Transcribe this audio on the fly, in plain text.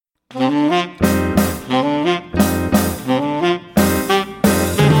Season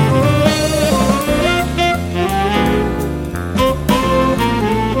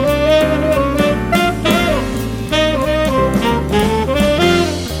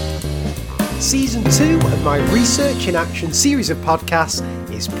 2 of my Research in Action series of podcasts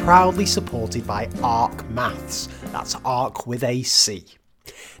is proudly supported by ARC Maths. That's ARC with a C.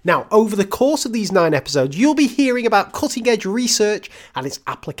 Now, over the course of these 9 episodes, you'll be hearing about cutting-edge research and its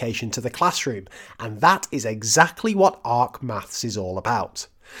application to the classroom, and that is exactly what ARC Maths is all about.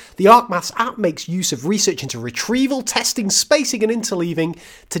 The ARC Maths app makes use of research into retrieval, testing, spacing and interleaving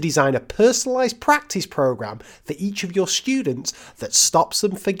to design a personalised practice programme for each of your students that stops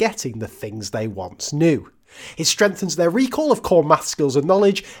them forgetting the things they once knew. It strengthens their recall of core math skills and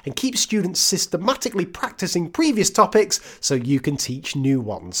knowledge and keeps students systematically practising previous topics so you can teach new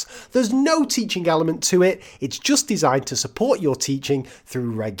ones. There's no teaching element to it, it's just designed to support your teaching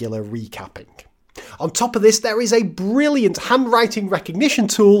through regular recapping. On top of this, there is a brilliant handwriting recognition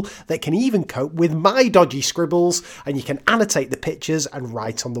tool that can even cope with my dodgy scribbles, and you can annotate the pictures and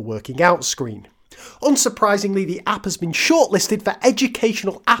write on the working out screen. Unsurprisingly, the app has been shortlisted for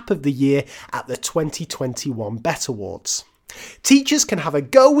Educational App of the Year at the 2021 BET Awards. Teachers can have a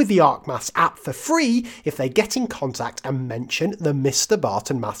go with the ARC Maths app for free if they get in contact and mention the Mr.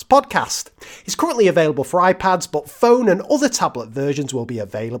 Barton Maths podcast. It's currently available for iPads, but phone and other tablet versions will be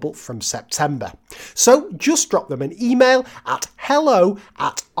available from September. So just drop them an email at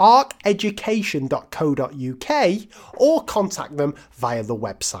hello@arceducation.co.uk or contact them via the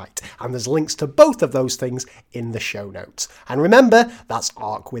website. And there's links to both of those things in the show notes. And remember, that's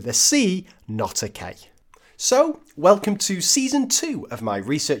ARC with a C, not a K. So, welcome to Season 2 of my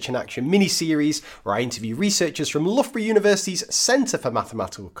Research in Action mini-series where I interview researchers from Loughborough University's Centre for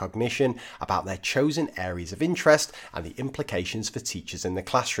Mathematical Cognition about their chosen areas of interest and the implications for teachers in the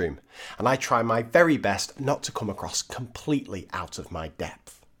classroom. And I try my very best not to come across completely out of my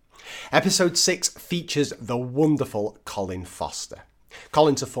depth. Episode 6 features the wonderful Colin Foster.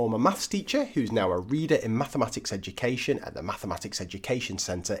 Colin's a former maths teacher who's now a reader in mathematics education at the Mathematics Education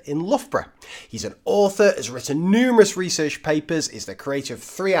Centre in Loughborough. He's an author, has written numerous research papers, is the creator of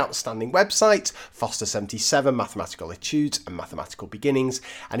 3 outstanding websites, Foster 77, Mathematical Etudes and Mathematical Beginnings,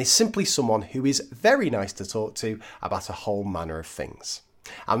 and is simply someone who is very nice to talk to about a whole manner of things.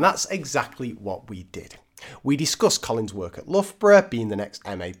 And that's exactly what we did. We discussed Colin's work at Loughborough, being the next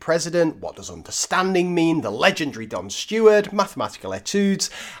MA president, what does understanding mean, the legendary Don Stewart, mathematical etudes,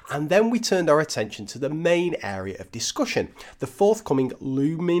 and then we turned our attention to the main area of discussion, the forthcoming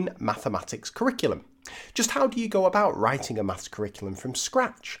looming mathematics curriculum. Just how do you go about writing a maths curriculum from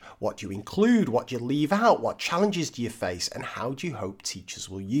scratch? What do you include? What do you leave out? What challenges do you face? And how do you hope teachers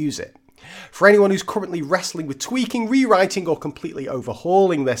will use it? For anyone who's currently wrestling with tweaking, rewriting or completely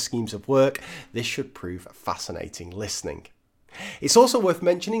overhauling their schemes of work, this should prove fascinating listening. It's also worth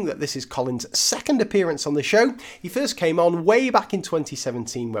mentioning that this is Colin's second appearance on the show. He first came on way back in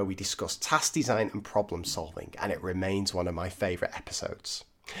 2017 where we discussed task design and problem solving, and it remains one of my favourite episodes.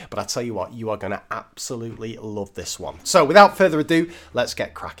 But I tell you what, you are going to absolutely love this one. So without further ado, let's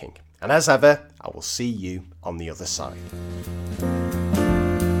get cracking. And as ever, I will see you on the other side.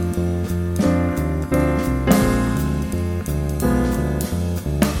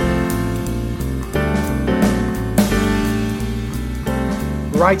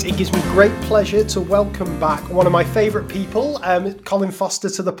 Right, it gives me great pleasure to welcome back one of my favourite people, Colin Foster,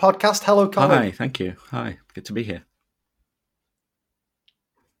 to the podcast. Hello, Colin. Hi, thank you. Hi, good to be here.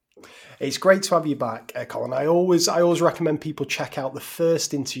 It's great to have you back, Colin. I always recommend people check out the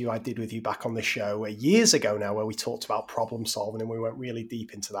first interview I did with you back on the show years ago now, where we talked about problem solving and we went really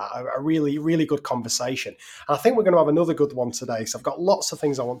deep into that. A really, really good conversation. And I think we're going to have another good one today. So I've got lots of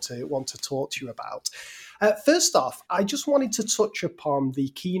things I want to talk to you about. First off, I just wanted to touch upon the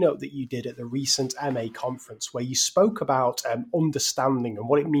keynote that you did at the recent MA conference, where you spoke about understanding and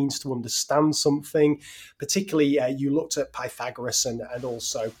what it means to understand something. Particularly, you looked at Pythagoras and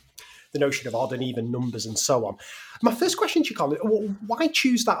also the notion of odd and even numbers and so on. My first question to you, Colin, why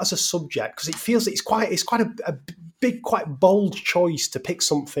choose that as a subject? Because it feels that it's quite a big, quite bold choice to pick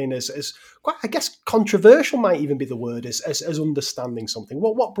something as quite, I guess, controversial might even be the word, as understanding something.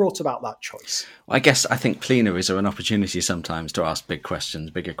 What brought about that choice? Well, I think plenaries are an opportunity sometimes to ask big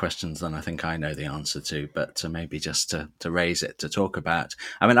questions, bigger questions than I think I know the answer to, but to maybe just to raise it, to talk about.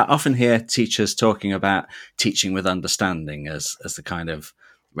 I mean, I often hear teachers talking about teaching with understanding as the kind of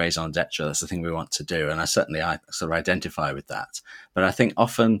raison d'etre. That's the thing we want to do. And I sort of identify with that. But I think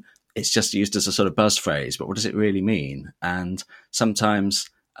often it's just used as a sort of buzz phrase, but what does it really mean? And sometimes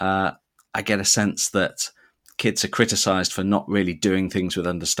I get a sense that kids are criticized for not really doing things with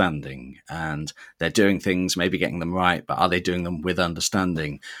understanding, and they're doing things, maybe getting them right, but are they doing them with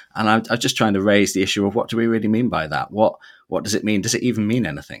understanding? And I'm just trying to raise the issue of what do we really mean by that? What does it mean? Does it even mean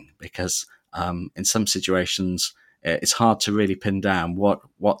anything? Because in some situations, it's hard to really pin down what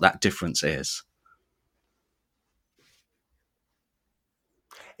that difference is.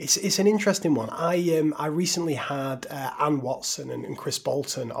 It's an interesting one. I recently had Anne Watson and Chris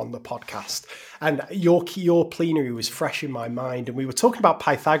Bolton on the podcast, and your plenary was fresh in my mind, and we were talking about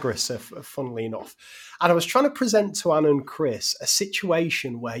Pythagoras, funnily enough. And I was trying to present to Anne and Chris a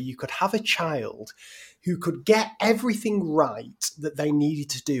situation where you could have a child who could get everything right that they needed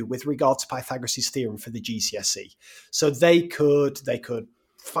to do with regard to Pythagoras' theorem for the GCSE. So they could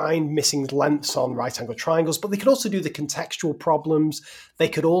find missing lengths on right angle triangles, but they could also do the contextual problems. They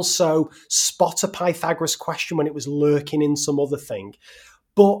could also spot a Pythagoras question when it was lurking in some other thing.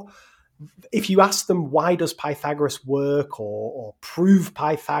 But if you ask them, why does Pythagoras work, or prove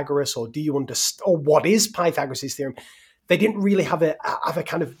Pythagoras, or do you understand, or what is Pythagoras' theorem, they didn't really have a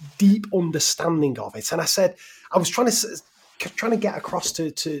kind of deep understanding of it. And I said, I was trying to get across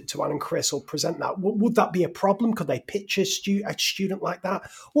to Anne and Chris, or present that. Would that be a problem? Could they pitch a student like that?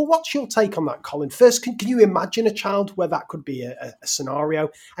 Well, what's your take on that, Colin? First, can you imagine a child where that could be a scenario?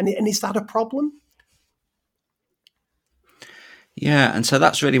 And is that a problem? Yeah, and so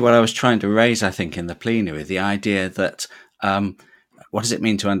that's really what I was trying to raise, I think, in the plenary, the idea that what does it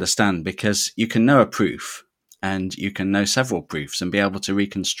mean to understand? Because you can know a proof, and you can know several proofs and be able to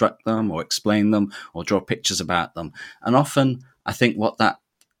reconstruct them or explain them or draw pictures about them. And often I think what that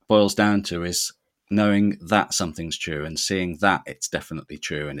boils down to is knowing that something's true and seeing that it's definitely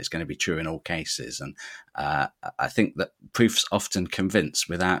true and it's going to be true in all cases. And I think that proofs often convince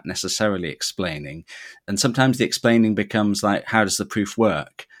without necessarily explaining. And sometimes the explaining becomes like, how does the proof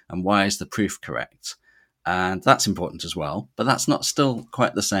work? And why is the proof correct? And that's important as well. But that's not still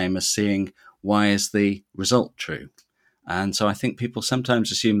quite the same as seeing, why is the result true? And so I think people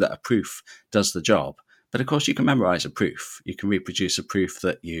sometimes assume that a proof does the job. But of course, you can memorize a proof. You can reproduce a proof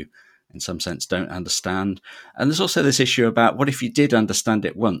that you, in some sense, don't understand. And there's also this issue about, what if you did understand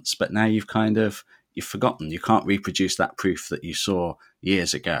it once, but now you've forgotten. You can't reproduce that proof that you saw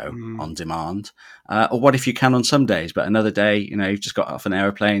years ago on demand. Or what if you can on some days, but another day, you've just got off an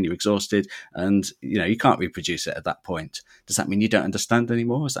aeroplane, you're exhausted, and, you can't reproduce it at that point. Does that mean you don't understand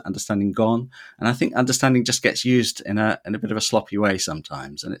anymore? Is that understanding gone? And I think understanding just gets used in a bit of a sloppy way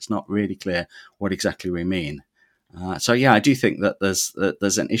sometimes, and it's not really clear what exactly we mean. So yeah, I do think that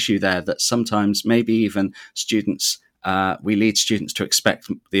there's an issue there that sometimes maybe even students, we lead students to expect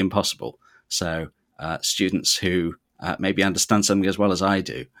the impossible. So students who maybe understand something as well as I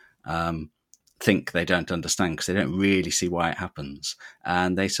do think they don't understand because they don't really see why it happens.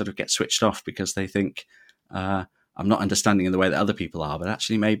 And they sort of get switched off because they think, I'm not understanding in the way that other people are, but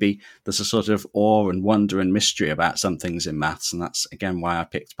actually maybe there's a sort of awe and wonder and mystery about some things in maths. And that's, again, why I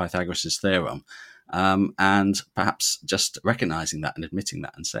picked Pythagoras' theorem. And perhaps just recognizing that and admitting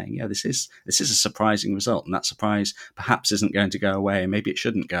that and saying, yeah, this is a surprising result. And that surprise perhaps isn't going to go away, and maybe it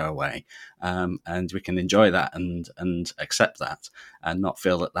shouldn't go away. And we can enjoy that and accept that and not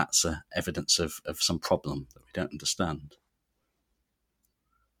feel that that's evidence of some problem that we don't understand.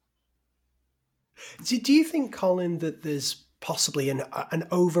 Do you think, Colin, that there's possibly an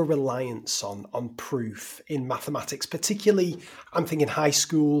over-reliance on proof in mathematics, particularly I'm thinking high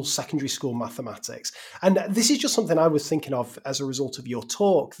school, secondary school mathematics? And this is just something I was thinking of as a result of your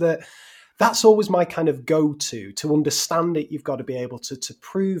talk, that's always my kind of go-to. To understand it, you've got to be able to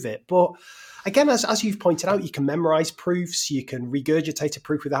prove it. But again, as you've pointed out, you can memorize proofs, you can regurgitate a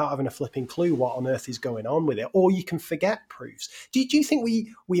proof without having a flipping clue what on earth is going on with it, or you can forget proofs. Do you think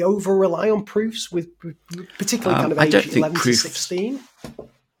we over-rely on proofs, with particularly kind of age 11 to 16?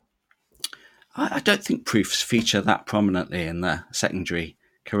 I don't think proofs feature that prominently in the secondary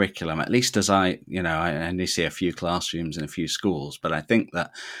curriculum, at least as I only see a few classrooms in a few schools. But I think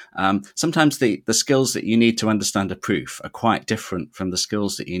that sometimes the skills that you need to understand a proof are quite different from the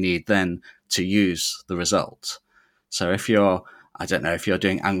skills that you need then to use the result. So if you're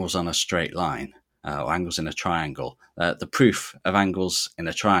doing angles on a straight line, or angles in a triangle, the proof of angles in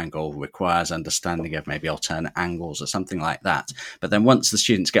a triangle requires understanding of maybe alternate angles or something like that. But then once the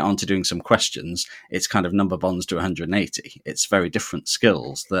students get on to doing some questions, it's kind of number bonds to 180. It's very different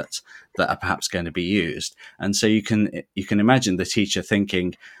skills that are perhaps going to be used. And so you can imagine the teacher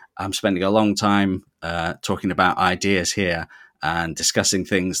thinking, I'm spending a long time talking about ideas here and discussing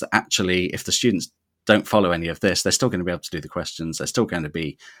things that actually, if the students don't follow any of this, they're still going to be able to do the questions. They're still going to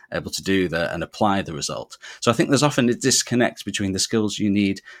be able to do and apply the result. So I think there's often a disconnect between the skills you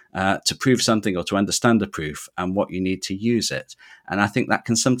need to prove something or to understand a proof and what you need to use it. And I think that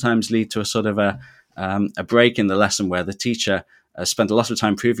can sometimes lead to a sort of a break in the lesson where the teacher spent a lot of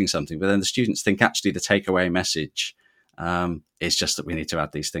time proving something, but then the students think actually the takeaway message is just that we need to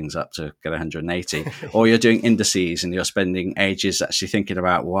add these things up to get 180. Or you're doing indices and you're spending ages actually thinking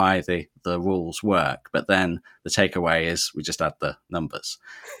about why the rules work, but then the takeaway is we just add the numbers.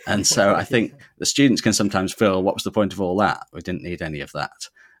 And so I think the students can sometimes feel, what was the point of all that? We didn't need any of that.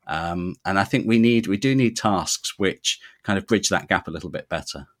 And I think we do need tasks which kind of bridge that gap a little bit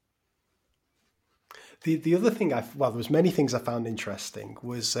better. The other thing there was many things I found interesting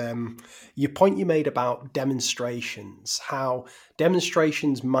was your point you made about demonstrations, how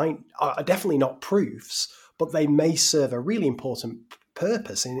demonstrations are definitely not proofs, but they may serve a really important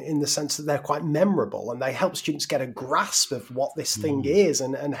purpose in the sense that they're quite memorable and they help students get a grasp of what this thing is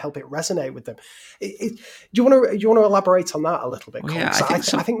and help it resonate with them. Do you want to elaborate on that a little bit? Well, yeah, I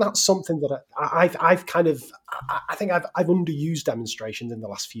think that's something that I've underused demonstrations in the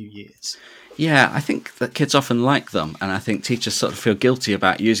last few years. Yeah, I think that kids often like them, and I think teachers sort of feel guilty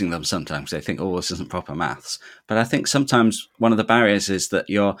about using them sometimes. They think, oh, this isn't proper maths. But I think sometimes one of the barriers is that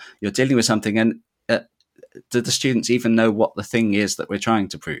you're dealing with something, and do the students even know what the thing is that we're trying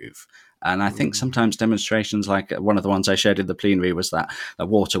to prove? And I think sometimes demonstrations, like one of the ones I showed in the plenary was that a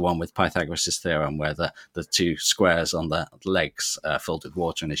water one with Pythagoras' theorem, where the two squares on the legs are filled with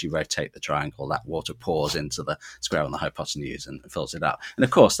water, and as you rotate the triangle, that water pours into the square on the hypotenuse and fills it up. And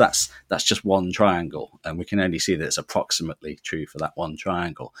of course, that's just one triangle, and we can only see that it's approximately true for that one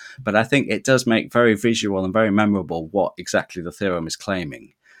triangle. But I think it does make very visual and very memorable what exactly the theorem is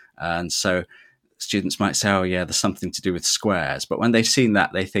claiming. And so students might say, oh, yeah, there's something to do with squares. But when they've seen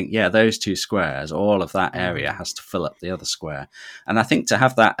that, they think, yeah, those two squares, all of that area has to fill up the other square. And I think to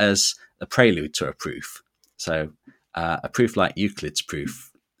have that as a prelude to a proof, so a proof like Euclid's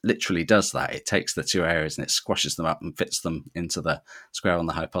proof literally does that. It takes the two areas and it squashes them up and fits them into the square on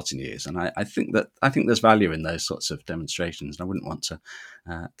the hypotenuse. And I think there's value in those sorts of demonstrations. And I wouldn't want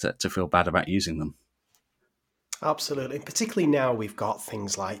to feel bad about using them. Absolutely, particularly now we've got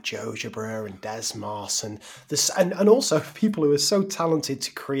things like GeoGebra and Desmos and also people who are so talented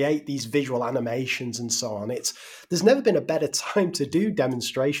to create these visual animations and so on. There's never been a better time to do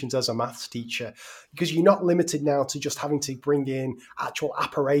demonstrations as a maths teacher, because you're not limited now to just having to bring in actual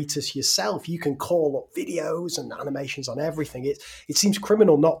apparatus yourself. You can call up videos and animations on everything. It seems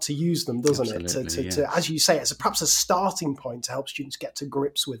criminal not to use them, doesn't Absolutely, it? To, as you say, it's perhaps a starting point to help students get to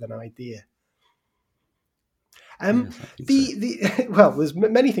grips with an idea. Well, there's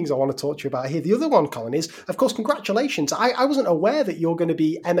many things I want to talk to you about here. The other one, Colin, is, of course, congratulations. I wasn't aware that you're going to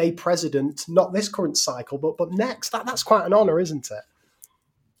be MA president, not this current cycle, but next. That's quite an honour, isn't it?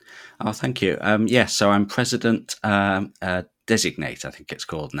 Oh, thank you. Yes, so I'm president designate, I think it's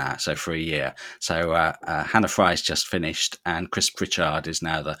called now, so for a year. So Hannah Fry's just finished, and Chris Pritchard is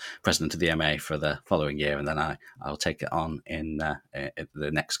now the president of the MA for the following year, and then I'll take it on in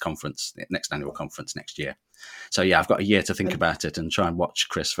the next conference, the next annual conference next year. So yeah, I've got a year to think about it and try and watch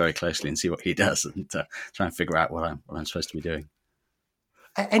Chris very closely and see what he does, and try and figure out what I'm supposed to be doing.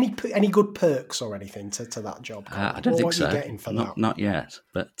 Any good perks or anything to that job? I don't think so. What are you getting for that? Not yet,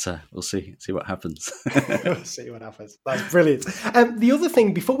 but we'll see what happens. We'll see what happens. That's brilliant. The other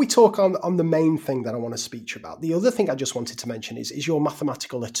thing, before we talk on the main thing that I want to speak to you about, the other thing I just wanted to mention is your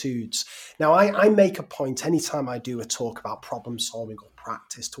mathematical etudes. Now, I make a point anytime I do a talk about problem solving or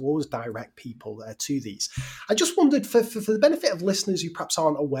practice to always direct people to these. I just wondered, for the benefit of listeners who perhaps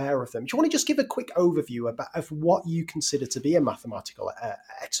aren't aware of them, do you want to just give a quick overview of what you consider to be a mathematical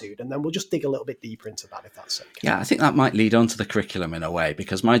etude, and then we'll just dig a little bit deeper into that, if that's okay. Yeah, I think that might lead on to the curriculum in a way,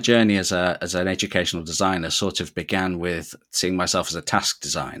 because my journey as an educational designer sort of began with seeing myself as a task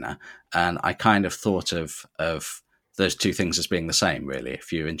designer, and I kind of thought of those two things as being the same, really.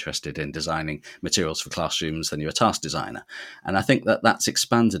 If you're interested in designing materials for classrooms, then you're a task designer. And I think that's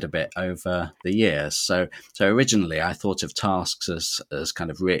expanded a bit over the years. So originally I thought of tasks as kind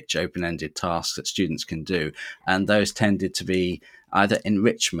of rich, open-ended tasks that students can do. And those tended to be either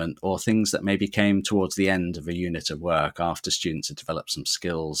enrichment or things that maybe came towards the end of a unit of work after students had developed some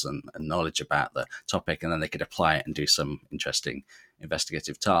skills and knowledge about the topic, and then they could apply it and do some interesting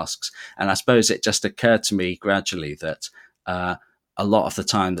investigative tasks. And I suppose it just occurred to me gradually that a lot of the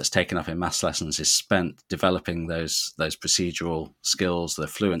time that's taken up in maths lessons is spent developing those procedural skills, the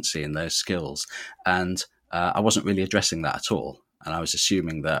fluency in those skills. And I wasn't really addressing that at all. And I was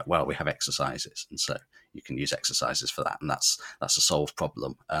assuming that, well, we have exercises. And so you can use exercises for that, and that's a solved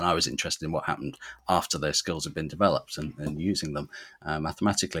problem. And I was interested in what happened after those skills had been developed and using them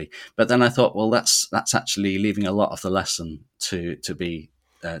mathematically. But then I thought, well, that's actually leaving a lot of the lesson to be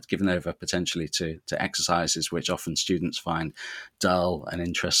given over potentially to exercises which often students find dull and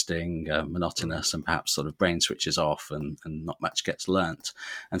interesting, monotonous, and perhaps sort of brain switches off and not much gets learnt.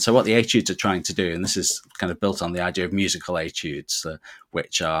 And so what the etudes are trying to do, and this is kind of built on the idea of musical etudes,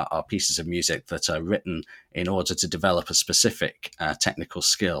 which are pieces of music that are written in order to develop a specific technical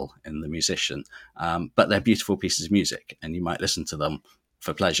skill in the musician, but they're beautiful pieces of music, and you might listen to them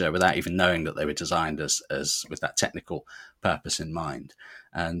for pleasure without even knowing that they were designed as with that technical purpose in mind.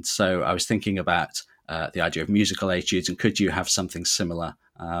 And so I was thinking about the idea of musical etudes, and could you have something similar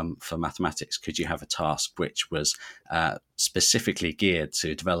for mathematics? Could you have a task which was specifically geared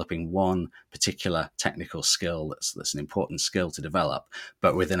to developing one particular technical skill that's an important skill to develop,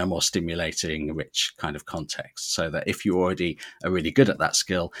 but within a more stimulating, rich kind of context, so that if you already are really good at that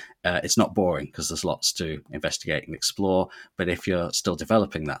skill, it's not boring because there's lots to investigate and explore. But if you're still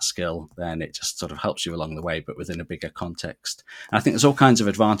developing that skill, then it just sort of helps you along the way, but within a bigger context. And I think there's all kinds of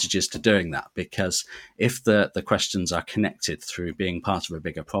advantages to doing that, because if the questions are connected through being part of a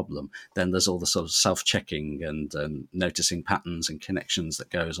bigger problem, then there's all the sort of self-checking and noticing patterns and connections that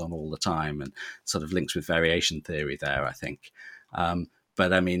goes on all the time, and sort of links with variation theory there, I think.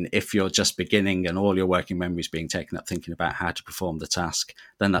 But I mean, if you're just beginning and all your working memory is being taken up thinking about how to perform the task,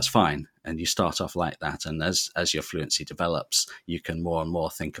 then that's fine. And you start off like that. And as your fluency develops, you can more and more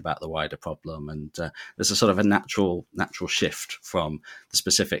think about the wider problem. And there's a sort of a natural shift from the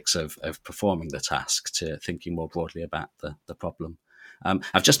specifics of performing the task to thinking more broadly about the problem.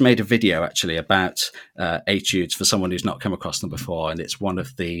 I've just made a video actually about etudes for someone who's not come across them before, and it's one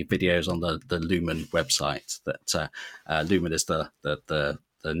of the videos on the Lumen website. That Lumen is the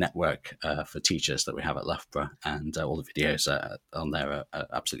network for teachers that we have at Loughborough, and all the videos on there are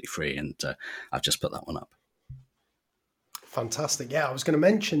absolutely free, and I've just put that one up. Fantastic. Yeah, I was going to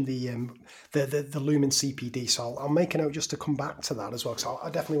mention the Lumen CPD, so I'll make a note just to come back to that as well, because I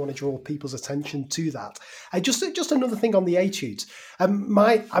definitely want to draw people's attention to that. Just another thing on the etudes. I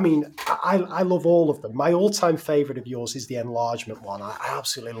love all of them. My all-time favourite of yours is the enlargement one. I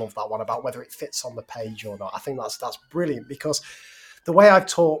absolutely love that one, about whether it fits on the page or not. I think that's brilliant, because the way I've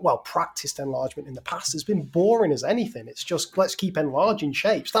practiced enlargement in the past has been boring as anything. It's just, let's keep enlarging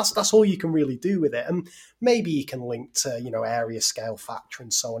shapes. That's all you can really do with it. And maybe you can link to, area, scale factor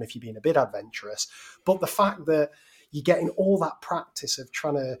and so on if you're being a bit adventurous. But the fact that you're getting all that practice of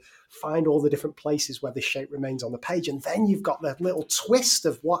trying to find all the different places where the shape remains on the page, and then you've got that little twist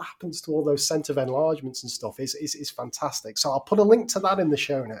of what happens to all those centre of enlargements and stuff is fantastic. So I'll put a link to that in the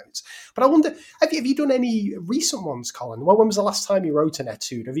show notes. But I wonder, have you done any recent ones, Colin? When was the last time you wrote an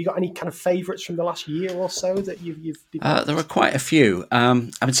etude? Have you got any kind of favourites from the last year or so that you've there are quite a few.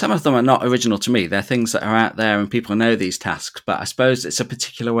 Some of them are not original to me. They're things that are out there and people know these tasks, but I suppose it's a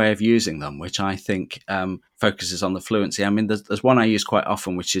particular way of using them, which I think focuses on the fluency. I mean, there's one I use quite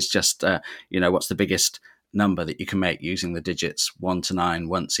often, which is just, what's the biggest number that you can make using the digits 1 to 9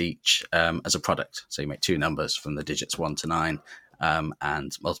 once each as a product. So you make two numbers from the digits 1 to 9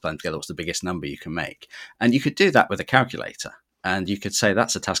 and multiply them together. What's the biggest number you can make? And you could do that with a calculator. And you could say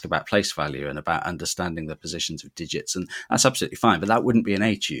that's a task about place value and about understanding the positions of digits. And that's absolutely fine, but that wouldn't be an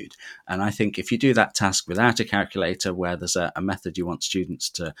etude. And I think if you do that task without a calculator, where there's a method you want students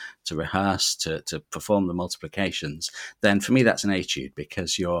to rehearse, to perform the multiplications, then for me, that's an etude,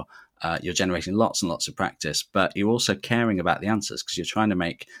 because you're generating lots and lots of practice, but you're also caring about the answers, because you're trying to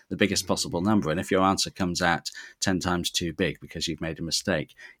make the biggest possible number. And if your answer comes out 10 times too big because you've made a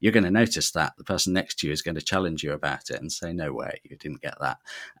mistake, you're going to notice that. The person next to you is going to challenge you about it and say, no way, you didn't get that.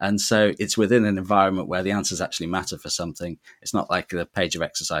 And so it's within an environment where the answers actually matter for something. It's not like the page of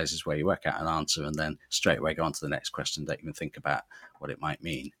exercises where you work out an answer and then straight away go on to the next question, don't even think about what it might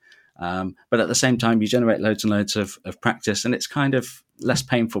mean. But at the same time, you generate loads and loads of practice, and it's kind of less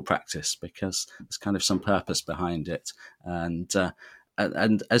painful practice because there's kind of some purpose behind it. And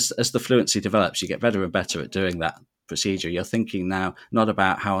as the fluency develops, you get better and better at doing that procedure. You're thinking now not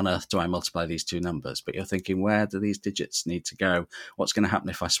about how on earth do I multiply these two numbers, but you're thinking, where do these digits need to go? What's going to happen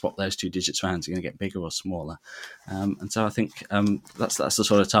if I swap those two digits around? Is it going to get bigger or smaller? And so I think that's the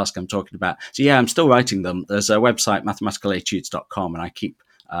sort of task I'm talking about. So yeah, I'm still writing them. There's a website, mathematical-etudes.com, and I keep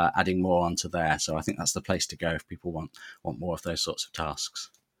adding more onto there. So I think that's the place to go if people want more of those sorts of tasks.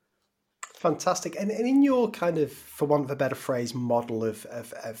 Fantastic. And in your kind of, for want of a better phrase, model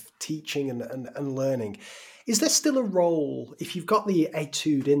of teaching and learning, is there still a role, if you've got the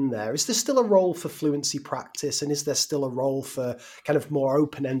etude in there, is there still a role for fluency practice, and is there still a role for kind of more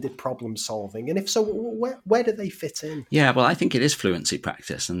open-ended problem solving? And if so, where do they fit in? Yeah, well, I think it is fluency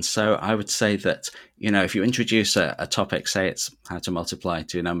practice. And so I would say that, if you introduce a topic, say it's how to multiply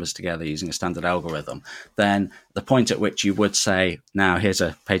two numbers together using a standard algorithm, then the point at which you would say, now here's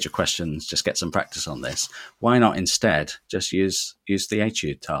a page of questions, just get some practice on this. Why not instead just use the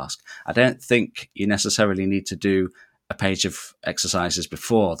etude task? I don't think you necessarily need to do a page of exercises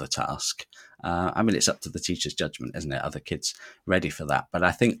before the task. It's up to the teacher's judgment, isn't it? Are the kids ready for that? But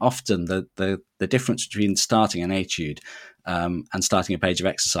I think often the difference between starting an etude and starting a page of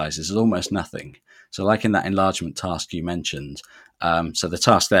exercises is almost nothing. So like in that enlargement task you mentioned, so the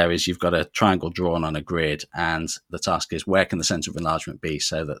task there is you've got a triangle drawn on a grid, and the task is where can the center of enlargement be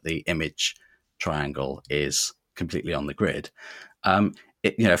so that the image triangle is completely on the grid.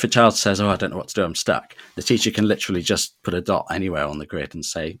 If a child says, I don't know what to do, I'm stuck, the teacher can literally just put a dot anywhere on the grid and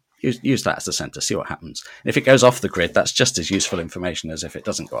say, use that as the center, see what happens. And if it goes off the grid, that's just as useful information as if it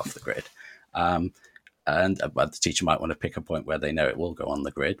doesn't go off the grid. The teacher might want to pick a point where they know it will go on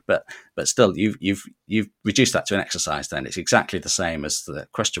the grid, but still, you've reduced that to an exercise. Then it's exactly the same as the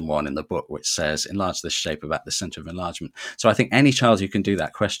question 1 in the book, which says enlarge this shape about the center of enlargement. So I think any child who can do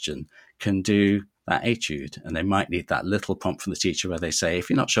that question can do that etude, and they might need that little prompt from the teacher where they say, if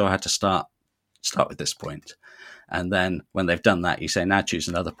you're not sure how to start with this point. And then when they've done that, you say, now choose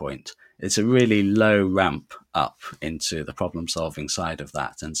another point. It's a really low ramp up into the problem solving side of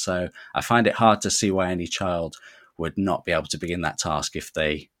that. And so I find it hard to see why any child would not be able to begin that task if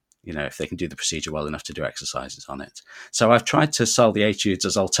they can do the procedure well enough to do exercises on it. So I've tried to sell the etudes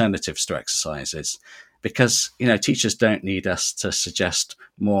as alternatives to exercises, because, teachers don't need us to suggest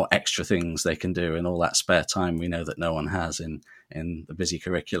more extra things they can do in all that spare time we know that no one has in the busy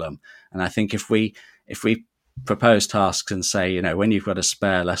curriculum. And I think if we propose tasks and say, when you've got a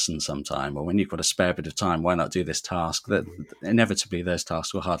spare lesson sometime, or when you've got a spare bit of time, why not do this task? That inevitably those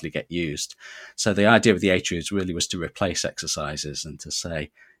tasks will hardly get used. So the idea of the etudes really was to replace exercises and to say,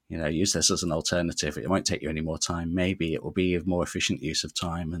 use this as an alternative. It won't take you any more time. Maybe it will be a more efficient use of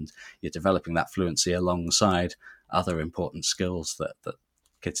time, and you're developing that fluency alongside other important skills that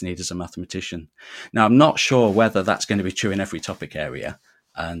kids need as a mathematician. Now, I'm not sure whether that's going to be true in every topic area.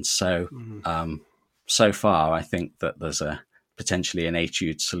 And so, so far, I think that there's potentially an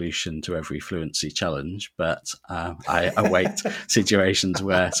etude solution to every fluency challenge, but I await situations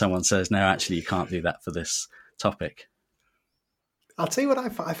where someone says, no, actually, you can't do that for this topic. I'll tell you what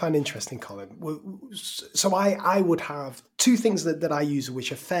I find interesting, Colin. So I would have two things that I use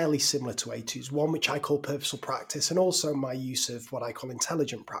which are fairly similar to etudes. One which I call purposeful practice, and also my use of what I call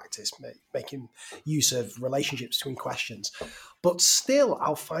intelligent practice, making use of relationships between questions. But still,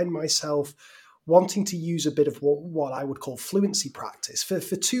 I'll find myself wanting to use a bit of what I would call fluency practice for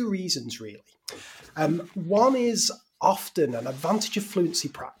two reasons, really. One is often an advantage of fluency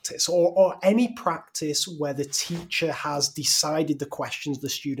practice, or any practice where the teacher has decided the questions the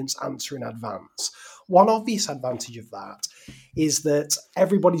students answer in advance. One obvious advantage of that is that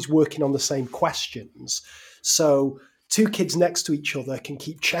everybody's working on the same questions. So two kids next to each other can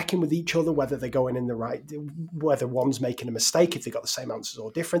keep checking with each other whether they're going in the right, whether one's making a mistake, if they've got the same answers or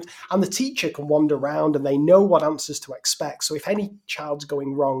different. And the teacher can wander around and they know what answers to expect. So if any child's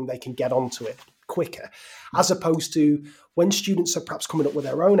going wrong, they can get onto it quicker, as opposed to when students are perhaps coming up with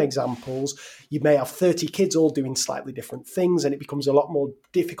their own examples, you may have 30 kids all doing slightly different things, and it becomes a lot more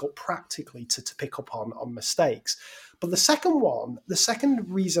difficult practically to pick up on mistakes. But the second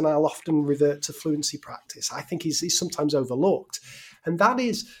reason I'll often revert to fluency practice, I think is sometimes overlooked, and that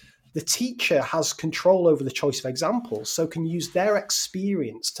is the teacher has control over the choice of examples, so can use their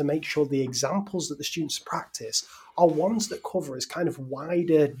experience to make sure the examples that the students practice are ones that cover as kind of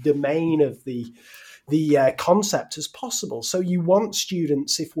wider domain of the concept as possible. So you want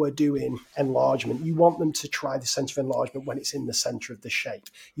students, if we're doing enlargement, you want them to try the center of enlargement when it's in the center of the shape.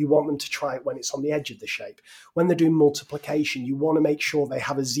 You want them to try it when it's on the edge of the shape. When they're doing multiplication, you want to make sure they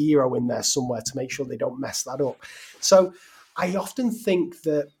have a 0 in there somewhere to make sure they don't mess that up. So I often think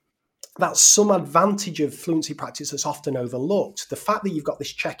that that's some advantage of fluency practice that's often overlooked. The fact that you've got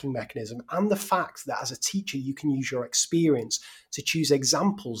this checking mechanism, and the fact that as a teacher, you can use your experience to choose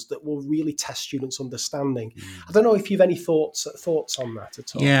examples that will really test students' understanding. I don't know if you've any thoughts on that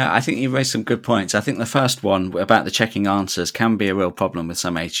at all. Yeah, I think you raised some good points. I think the first one about the checking answers can be a real problem with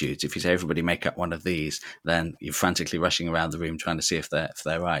some etudes. If you say everybody make up one of these, then you're frantically rushing around the room trying to see if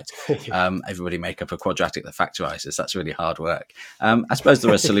they're right. Everybody make up a quadratic that factorizes. That's really hard work. I suppose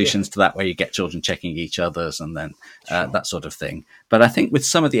there are solutions to that that where you get children checking each other's and then that sort of thing. But I think with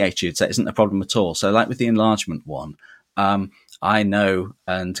some of the etudes, that isn't a problem at all. So like with the enlargement one, I know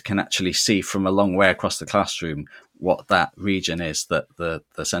and can actually see from a long way across the classroom what that region is that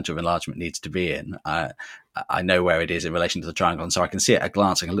the centre of enlargement needs to be in. I know where it is in relation to the triangle, and so I can see at a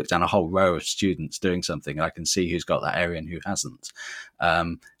glance. I can look down a whole row of students doing something, and I can see who's got that area and who hasn't.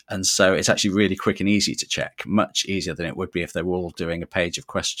 And so it's actually really quick and easy to check, much easier than it would be if they were all doing a page of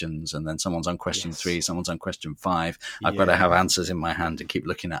questions and then someone's on question 3, someone's on question 5. I've got to have answers in my hand and keep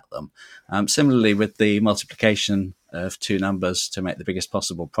looking at them. Similarly, with the multiplication of 2 numbers to make the biggest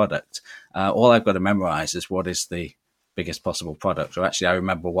possible product, all I've got to memorize is what is the biggest possible product, or actually I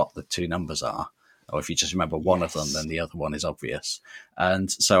remember what the 2 numbers are. Or if you just remember one of them, then the other one is obvious. And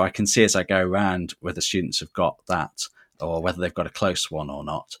so I can see as I go around whether students have got that or whether they've got a close one or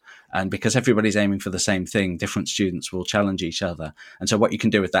not. And because everybody's aiming for the same thing, different students will challenge each other. And so what you can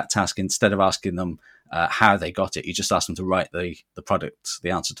do with that task, instead of asking them how they got it, you just ask them to write the product,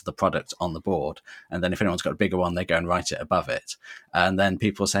 the answer to the product on the board. And then if anyone's got a bigger one, they go and write it above it. And then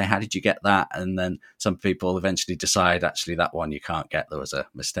people say, how did you get that? And then some people eventually decide, actually, that one you can't get. There was a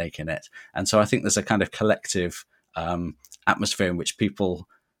mistake in it. And so I think there's a kind of collective atmosphere in which people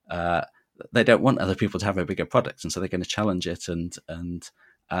they don't want other people to have a bigger product, and so they're going to challenge it. And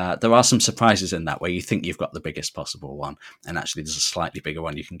there are some surprises in that where you think you've got the biggest possible one, and actually there's a slightly bigger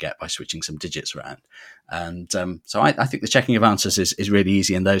one you can get by switching some digits around. And so I think the checking of answers is really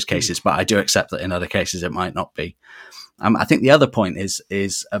easy in those cases, but I do accept that in other cases it might not be. I think the other point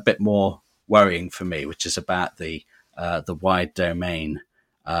is a bit more worrying for me, which is about the wide domain.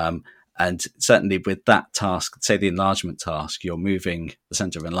 And certainly with that task, say the enlargement task, you're moving the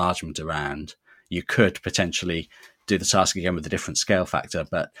centre of enlargement around. You could potentially do the task again with a different scale factor,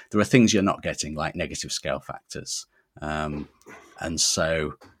 but there are things you're not getting, like negative scale factors. And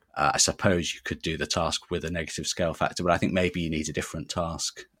so I suppose you could do the task with a negative scale factor, but I think maybe you need a different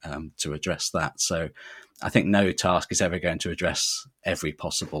task to address that. So I think no task is ever going to address every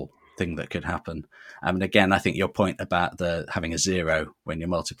possible thing that could happen. And again, I think your point about having a 0 when you're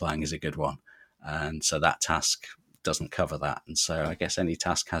multiplying is a good one. And so that task doesn't cover that. And so I guess any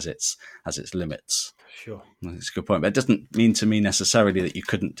task has its limits. Sure. It's a good point. But it doesn't mean to me necessarily that you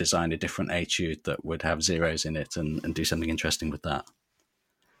couldn't design a different etude that would have 0s in it and do something interesting with that.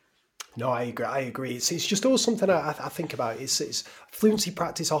 No, I agree. It's just always something I think about. It's fluency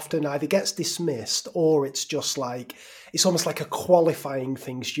practice often either gets dismissed or it's just like, it's almost like a qualifying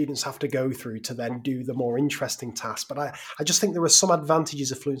thing students have to go through to then do the more interesting task. But I just think there are some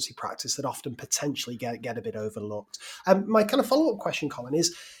advantages of fluency practice that often potentially get a bit overlooked. My kind of follow-up question, Colin,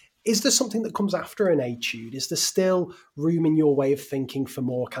 is there something that comes after an etude? Is there still room in your way of thinking for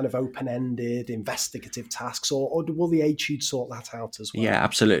more kind of open-ended investigative tasks, or will the etude sort that out as well? Yeah,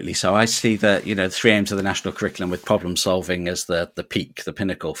 absolutely. So I see that, the 3 aims of the national curriculum with problem solving as the peak, the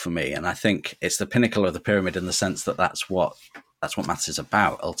pinnacle for me. And I think it's the pinnacle of the pyramid in the sense that that's what maths is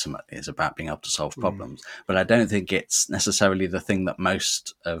about. Ultimately, is about being able to solve problems. But I don't think it's necessarily the thing that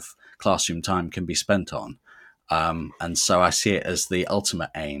most of classroom time can be spent on. And so I see it as the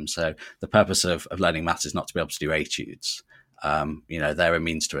ultimate aim. So the purpose of learning maths is not to be able to do etudes. They're a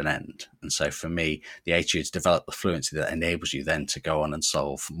means to an end. And so for me, the etudes develop the fluency that enables you then to go on and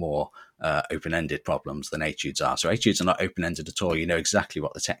solve more open-ended problems than etudes are. So etudes are not open-ended at all. You know exactly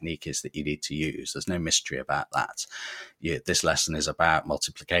what the technique is that you need to use. There's no mystery about that. This lesson is about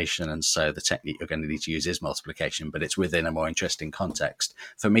multiplication, and so the technique you're going to need to use is multiplication, but it's within a more interesting context.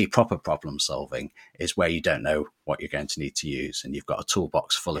 For me, proper problem solving is where you don't know what you're going to need to use, and you've got a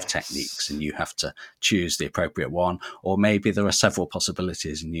toolbox full of techniques, and you have to choose the appropriate one, or maybe there are several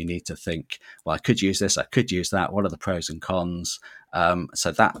possibilities, and you need to think, well, I could use this, I could use that. What are the pros and cons?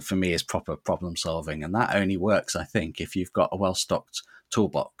 So that for me is proper problem solving, and that only works, I think, if you've got a well-stocked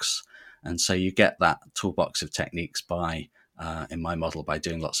toolbox. And so you get that toolbox of techniques by, in my model, by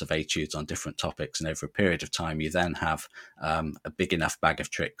doing lots of etudes on different topics, and over a period of time, you then have a big enough bag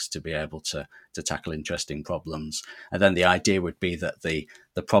of tricks to be able to tackle interesting problems. And then the idea would be that the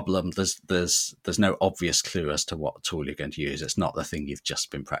problem, there's no obvious clue as to what tool you're going to use. It's not the thing you've just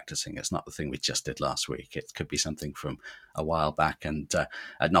been practicing. It's not the thing we just did last week. It could be something from a while back. And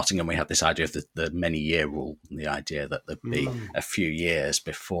at Nottingham, we had this idea of the many-year rule, and the idea that there'd be a few years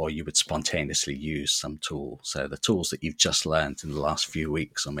before you would spontaneously use some tool. So the tools that you've just learned in the last few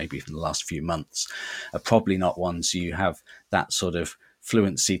weeks, or maybe even the last few months, are probably not ones you have that sort of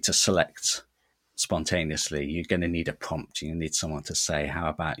fluency to select spontaneously. You're going to need a prompt. You need someone to say, how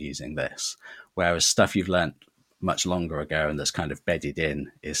about using this? Whereas stuff you've learnt much longer ago and that's kind of bedded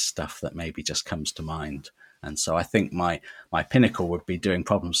in is stuff that maybe just comes to mind And so I think my pinnacle would be doing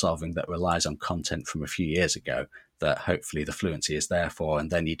problem solving that relies on content from a few years ago that hopefully the fluency is there for,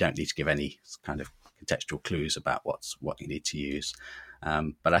 and then you don't need to give any kind of contextual clues about what you need to use.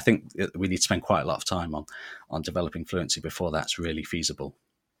 But I think we need to spend quite a lot of time on developing fluency before that's really feasible.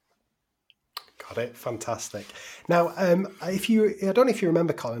 Got it. Fantastic. Now, I don't know if you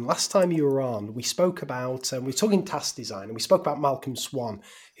remember, Colin, last time you were on, we spoke about, we were talking task design, and we spoke about Malcolm Swan,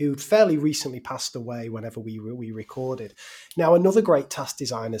 who fairly recently passed away whenever we recorded. Now, another great task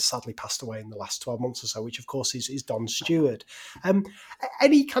designer sadly passed away in the last 12 months or so, which of course is Don Stewart.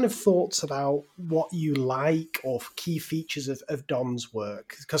 Any kind of thoughts about what you like or key features of Don's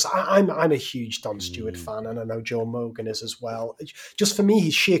work? Because I'm a huge Don Stewart fan, and I know Joe Morgan is as well. Just for me,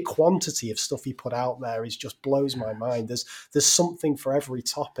 his sheer quantity of stuff he put out there just blows my mind. There's something for every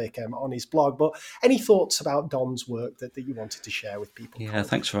topic on his blog. But any thoughts about Don's work that you wanted to share with people? Yeah,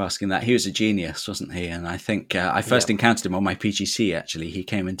 thanks for asking that. He was a genius, wasn't he? And I think I first encountered him on my PGCE, actually. He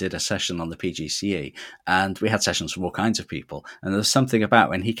came and did a session on the PGCE, and we had sessions from all kinds of people. And there was something about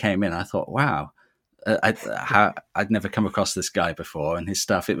when he came in, I thought, wow, I'd never come across this guy before and his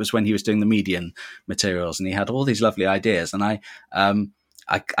stuff. It was when he was doing the Median materials, and he had all these lovely ideas. And I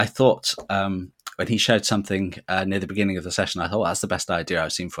thought when he showed something near the beginning of the session, I thought, that's the best idea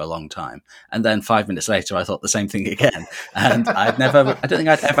I've seen for a long time. And then 5 minutes later, I thought the same thing again. And I don't think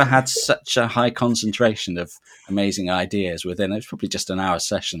I'd ever had such a high concentration of amazing ideas within, it was probably just an hour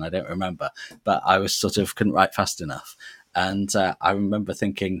session, I don't remember, but I was couldn't write fast enough. And I remember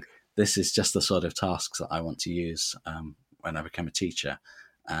thinking, this is just the sort of tasks that I want to use when I become a teacher.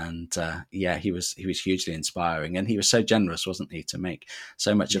 And he was hugely inspiring, and he was so generous, wasn't he, to make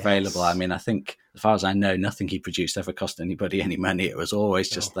so much available. I mean, I think as far as I know, nothing he produced ever cost anybody any money. It was always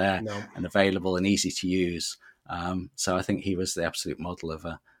just there and available and easy to use. So I think he was the absolute model of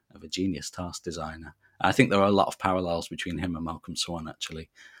a genius task designer. I think there are a lot of parallels between him and Malcolm Swan, actually.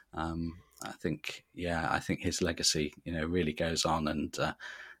 I think his legacy, really goes on, and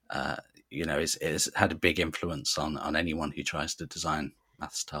is had a big influence on anyone who tries to design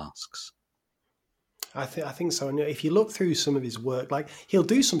maths tasks. I think so. And if you look through some of his work, like he'll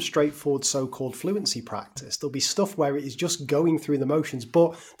do some straightforward so-called fluency practice. There'll be stuff where it is just going through the motions,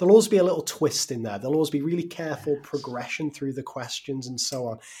 but there'll always be a little twist in there. There'll always be really careful progression through the questions and so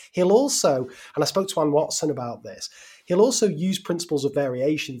on. He'll also, and I spoke to Anne Watson about this, he'll also use principles of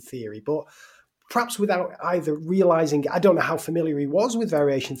variation theory, but perhaps without either realizing, I don't know how familiar he was with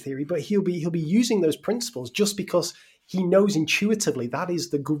variation theory, but he'll be using those principles just because he knows intuitively that is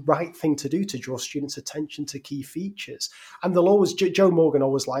the right thing to do to draw students' attention to key features. And they'll always, Joe Morgan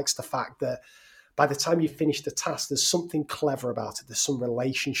always likes the fact that by the time you finish the task, there's something clever about it. There's some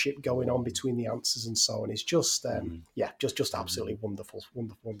relationship going on between the answers and so on. It's just, just absolutely wonderful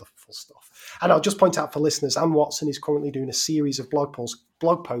stuff. And I'll just point out for listeners, Anne Watson is currently doing a series of blog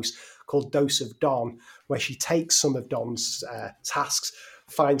posts called Dose of Don, where she takes some of Don's tasks,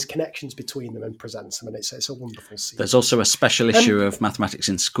 finds connections between them and presents them, and it's a wonderful series. There's also a special issue of Mathematics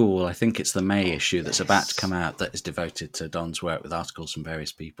in School. I think it's the May issue that's about to come out that is devoted to Don's work with articles from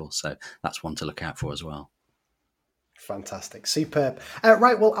various people. So that's one to look out for as well. Fantastic. Superb.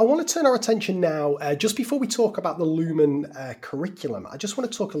 Right, well, I want to turn our attention now, just before we talk about the Lumen curriculum, I just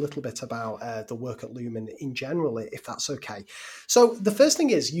want to talk a little bit about the work at Lumen in general, if that's okay. So the first thing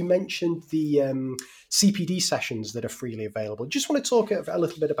is, you mentioned the CPD sessions that are freely available. Just want to talk a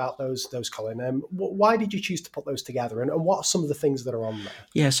little bit about those, Colin. Why did you choose to put those together, and what are some of the things that are on there?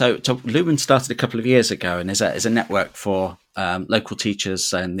 Yeah, so Lumen started a couple of years ago and is a network for local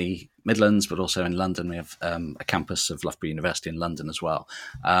teachers in the Midlands, but also in London. We have a campus of Loughborough University in London as well.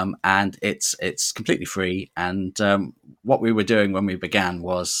 And it's completely free. And what we were doing when we began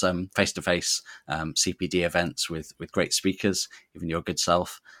was face-to-face CPD events with great speakers, even your good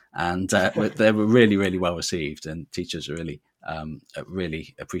self. And they were really, really well received, and teachers are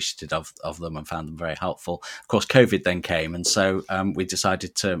really appreciative of them and found them very helpful. Of course, COVID then came, and so we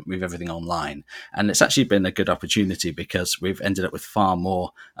decided to move everything online. And it's actually been a good opportunity because we've ended up with far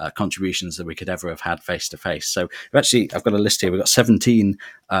more contributions than we could ever have had face-to-face. So I've got a list here. We've got 17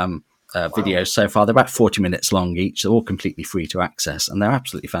 videos so far. They're about 40 minutes long each. They're all completely free to access, and they're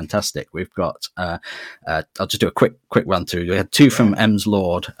absolutely fantastic. We've got, I'll just do a quick run through. We had 2 from Ems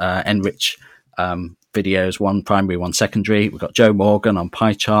Lord, Enrich videos, one primary, one secondary. We've got Joe Morgan on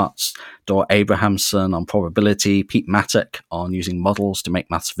pie charts, Dor Abrahamson on probability, Pete Mattock on using models to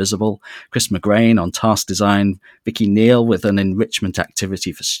make maths visible, Chris McGrain on task design, Vicky Neal with an enrichment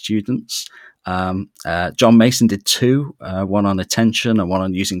activity for students, John Mason did 2, one on attention and one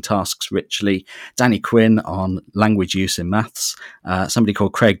on using tasks richly. Danny Quinn on language use in maths. Somebody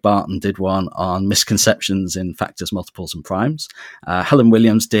called Craig Barton did one on misconceptions in factors, multiples and primes. Helen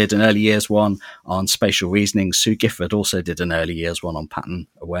Williams did an early years one on spatial reasoning. Sue Gifford also did an early years one on pattern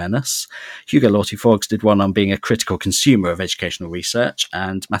awareness. Hugo Lawty-Forbes did one on being a critical consumer of educational research.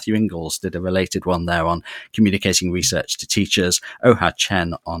 And Matthew Ingalls did a related one there on communicating research to teachers. Ohad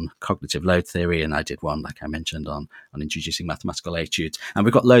Chen on cognitive load theory, and I did one, like I mentioned, on introducing mathematical etudes. And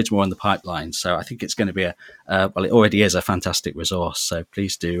we've got loads more in the pipeline. So I think it's going to be well, it already is a fantastic resource. So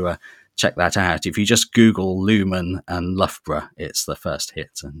please do check that out. If you just Google Lumen and Loughborough, it's the first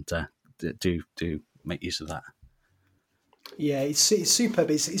hit, and do make use of that. Yeah, it's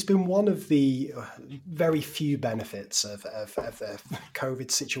superb. It's been one of the very few benefits of the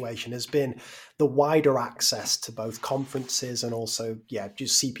COVID situation has been the wider access to both conferences and also,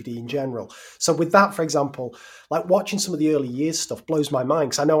 just CPD in general. So with that, for example, like watching some of the early years stuff blows my mind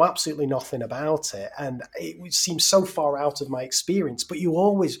because I know absolutely nothing about it. And it seems so far out of my experience. But you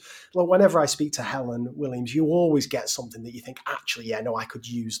always, whenever I speak to Helen Williams, you always get something that you think, actually, I could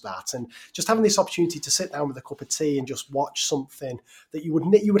use that. And just having this opportunity to sit down with a cup of tea and just watch something that you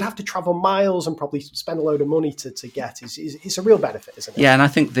would have to travel miles and probably spend a load of money to get is a real benefit, isn't it? Yeah, and I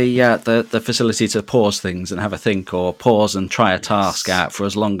think the facility to pause things and have a think, or pause and try a task out for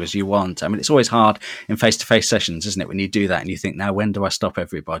as long as you want. I mean, it's always hard in face-to-face sessions, isn't it, when you do that and you think, now when do I stop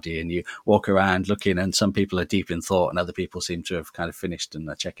everybody? And you walk around looking, and some people are deep in thought and other people seem to have kind of finished and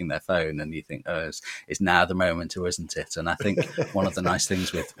are checking their phone, and you think, oh, it's now the moment, or isn't it? And I think one of the nice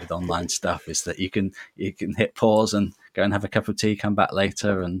things with online stuff is that you can hit pause and go and have a cup of tea, come back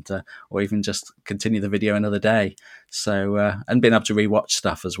later, and or even just continue the video another day. So and being able to rewatch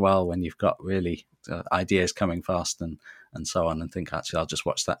stuff as well when you've got really ideas coming fast and so on, and think, actually, I'll just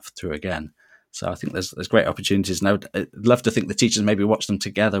watch that through again. So I think there's great opportunities, and I'd love to think the teachers maybe watch them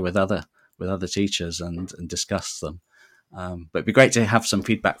together with other teachers and discuss them. But it'd be great to have some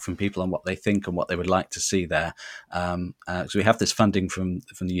feedback from people on what they think and what they would like to see there. So we have this funding from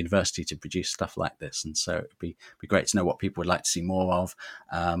the university to produce stuff like this, and so it'd be great to know what people would like to see more of,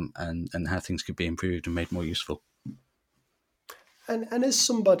 and how things could be improved and made more useful. And as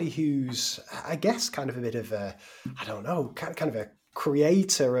somebody who's, I guess, kind of a bit of a, I don't know, kind of a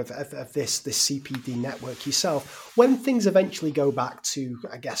creator of this CPD network yourself, when things eventually go back to,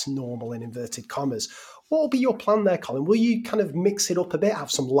 I guess, normal in inverted commas, what will be your plan there, Colin? Will you kind of mix it up a bit,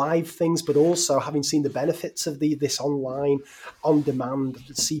 have some live things, but also, having seen the benefits of this online, on-demand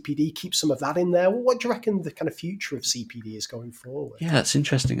CPD, keep some of that in there? What do you reckon the kind of future of CPD is going forward? Yeah, that's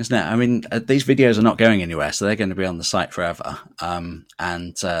interesting, isn't it? I mean, these videos are not going anywhere, so they're going to be on the site forever, and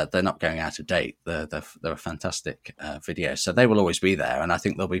they're not going out of date. They're fantastic videos, so they will always be there, and I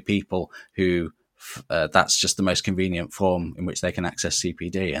think there'll be people who that's just the most convenient form in which they can access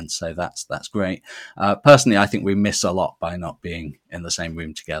CPD, and so that's great. Personally, I think we miss a lot by not being in the same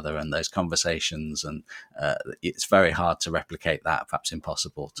room together and those conversations, and it's very hard to replicate that, perhaps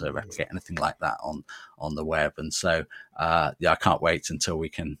impossible to replicate anything like that on the web. And so I can't wait until we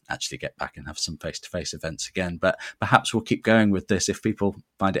can actually get back and have some face-to-face events again. But perhaps we'll keep going with this. If people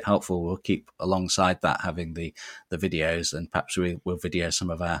find it helpful, we'll keep alongside that having the videos, and perhaps we'll video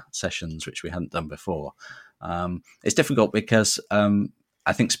some of our sessions, which we hadn't done before. It's difficult because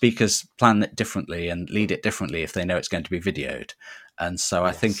I think speakers plan it differently and lead it differently if they know it's going to be videoed. And so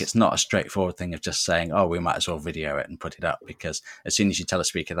I think it's not a straightforward thing of just saying, oh, we might as well video it and put it up, because as soon as you tell a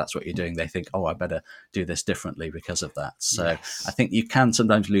speaker that's what you're doing, they think, oh, I better do this differently because of that. So I think you can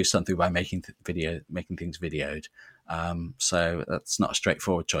sometimes lose something by making things videoed. So that's not a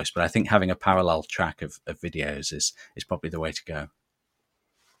straightforward choice, but I think having a parallel track of videos is probably the way to go.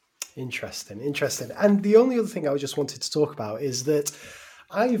 Interesting. And the only other thing I just wanted to talk about is that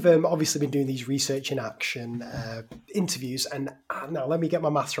I've obviously been doing these research in action interviews, and now let me get my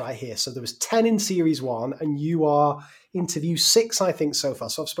maths right here. So there was 10 in series 1, and you are interview 6, I think, so far.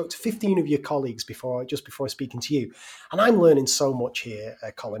 So I've spoke to 15 of your colleagues before speaking to you, and I'm learning so much here,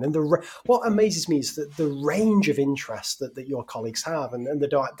 Colin. And what amazes me is that the range of interest that your colleagues have, and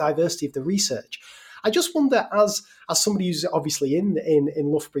the diversity of the research. I just wonder, as somebody who's obviously in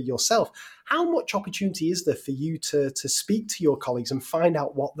Loughborough yourself, how much opportunity is there for you to speak to your colleagues and find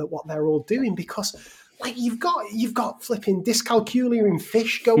out what they're all doing? Because like you've got flipping dyscalculia in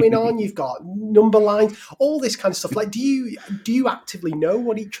fish going on. You've got number lines, all this kind of stuff. Like, do you actively know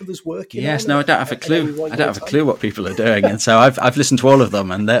what each other's working on? Yes, no, I don't have a clue. I don't have a clue what people are doing, and so I've listened to all of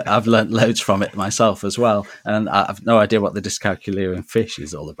them, and I've learnt loads from it myself as well. And I've no idea what the dyscalculia in fish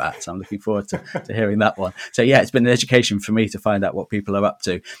is all about. So I'm looking forward to hearing that one. So yeah, it's been an education for me to find out what people are up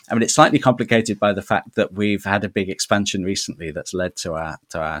to. I mean, it's slightly complicated by the fact that we've had a big expansion recently that's led to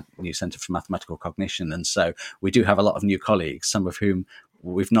our new Centre for Mathematical Cognition. And so we do have a lot of new colleagues, some of whom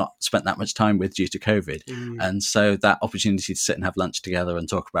we've not spent that much time with due to COVID. And so that opportunity to sit and have lunch together and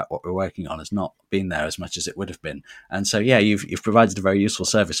talk about what we're working on has not been there as much as it would have been. And so, yeah, you've provided a very useful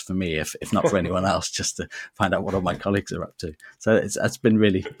service for me, if not for anyone else, just to find out what all my colleagues are up to. So it's been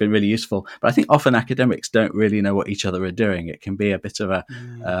really useful. But I think often academics don't really know what each other are doing. It can be a bit of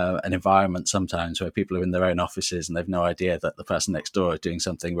an environment sometimes where people are in their own offices and they've no idea that the person next door is doing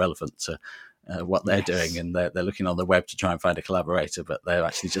something relevant to what they're doing, and they're looking on the web to try and find a collaborator, but they're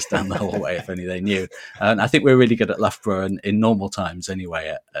actually just down the hallway. If only they knew. And I think we're really good at Loughborough, and in normal times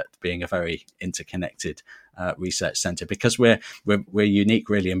anyway, at being a very interconnected research centre, because we're unique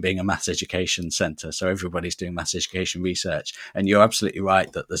really in being a maths education centre. So everybody's doing maths education research, and you're absolutely right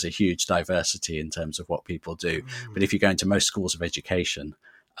that there's a huge diversity in terms of what people do. But if you go into most schools of education,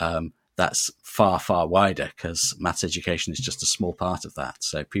 that's far wider, because maths education is just a small part of that.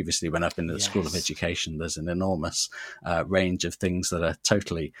 So previously, when I've been at the School of Education, there's an enormous range of things that are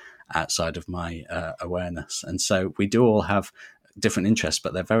totally outside of my awareness. And so we do all have different interests,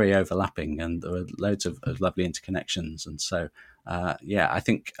 but they're very overlapping, and there are loads of lovely interconnections. And so, I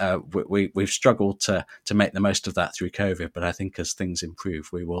think we've struggled to make the most of that through COVID, but I think as things improve,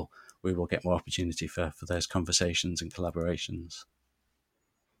 we will get more opportunity for those conversations and collaborations.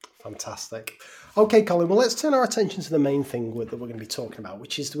 Fantastic. Okay, Colin. Well, let's turn our attention to the main thing that we're going to be talking about,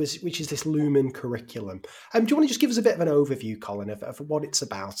 which is this Lumen curriculum. Do you want to just give us a bit of an overview, Colin, of what it's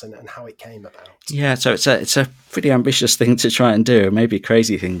about and how it came about? Yeah, so it's a pretty ambitious thing to try and do, maybe a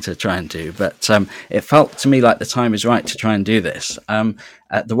crazy thing to try and do, but it felt to me like the time is right to try and do this.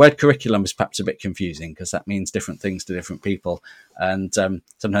 The word curriculum is perhaps a bit confusing, because that means different things to different people. And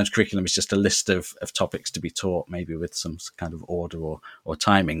sometimes curriculum is just a list of topics to be taught, maybe with some kind of order or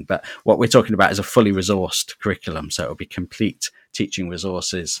timing. But what we're talking about is a fully resourced curriculum. So it'll be complete teaching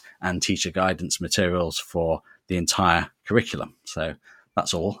resources and teacher guidance materials for the entire curriculum. So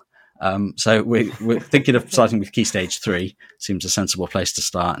that's all. So we're thinking of starting with Key Stage 3. Seems a sensible place to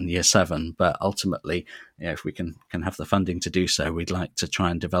start in Year 7. But ultimately, if we can have the funding to do so, we'd like to try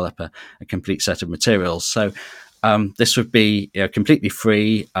and develop a complete set of materials. So this would be completely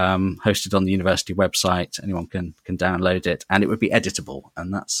free, hosted on the university website. Anyone can download it, and it would be editable.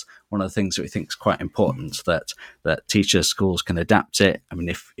 And that's one of the things that we think is quite important, that teachers, schools can adapt it. I mean,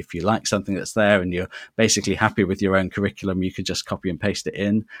 if you like something that's there and you're basically happy with your own curriculum, you could just copy and paste it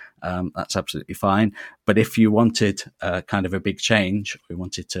in. That's absolutely fine. But if you wanted kind of a big change, we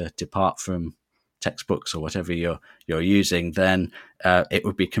wanted to depart from textbooks or whatever you're using, then it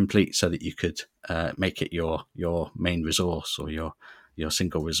would be complete, so that you could make it your main resource or your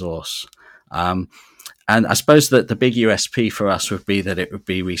single resource. And I suppose that the big USP for us would be that it would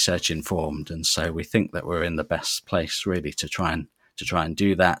be research informed, and so we think that we're in the best place really to try and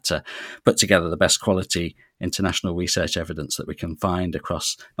do that, to put together the best quality international research evidence that we can find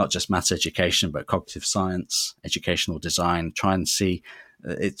across not just maths education, but cognitive science, educational design. Try and see.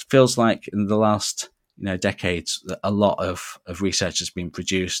 It feels like in the last decades that a lot of research has been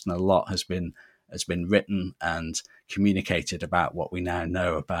produced, and a lot has been written and communicated about what we now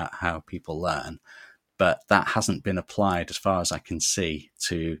know about how people learn. But that hasn't been applied, as far as I can see,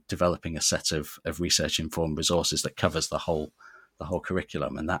 to developing a set of research-informed resources that covers the whole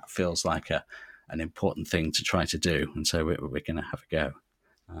curriculum. And that feels like an important thing to try to do. And so we're going to have a go.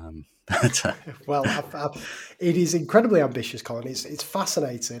 Well, it is incredibly ambitious, Colin. It's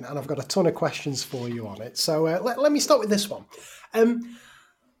fascinating, and I've got a ton of questions for you on it. So let me start with this one.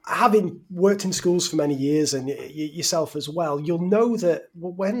 Having worked in schools for many years, and yourself as well, you'll know that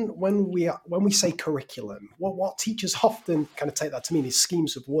when we say curriculum, what teachers often kind of take that to mean is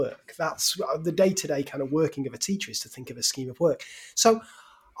schemes of work. That's the day-to-day kind of working of a teacher, is to think of a scheme of work. So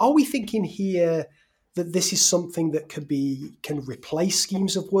are we thinking here that this is something that can replace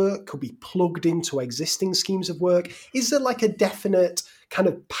schemes of work, could be plugged into existing schemes of work? Is there like a definite kind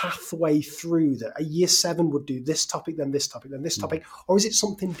of pathway through that a Year 7 would do this topic, then this topic, then this topic, or is it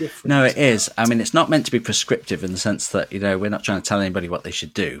something different? No, it is. I mean, it's not meant to be prescriptive in the sense that, we're not trying to tell anybody what they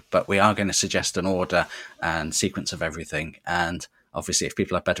should do, but we are going to suggest an order and sequence of everything. And Obviously, if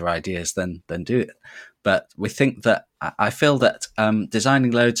people have better ideas, then do it. But we think that I feel that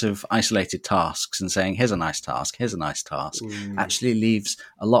designing loads of isolated tasks and saying, here's a nice task, actually leaves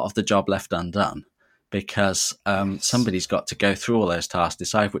a lot of the job left undone, because somebody's got to go through all those tasks,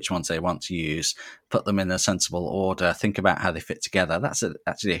 decide which ones they want to use, put them in a sensible order, think about how they fit together. That's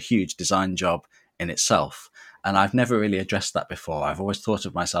actually a huge design job in itself. And I've never really addressed that before. I've always thought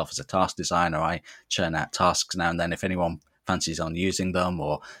of myself as a task designer. I churn out tasks now and then. If anyone fancies on using them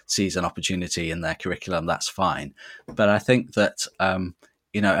or sees an opportunity in their curriculum, that's fine. But I think that,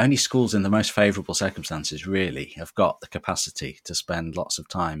 only schools in the most favourable circumstances really have got the capacity to spend lots of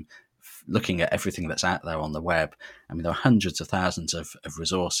time looking at everything that's out there on the web. I mean, there are hundreds of thousands of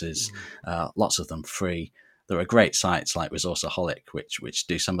resources, lots of them free. There are great sites like Resourceaholic, which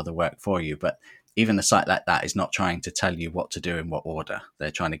do some of the work for you, but even a site like that is not trying to tell you what to do in what order. They're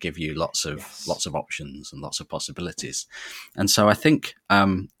trying to give you lots of options and lots of possibilities. And so I think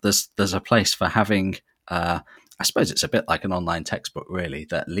there's a place for having, I suppose it's a bit like an online textbook really,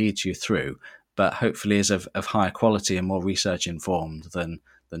 that leads you through, but hopefully is of higher quality and more research informed than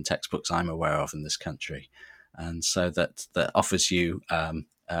textbooks I'm aware of in this country. And so that offers you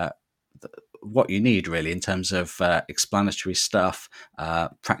what you need really in terms of explanatory stuff,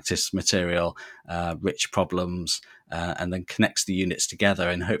 practice material, rich problems, and then connects the units together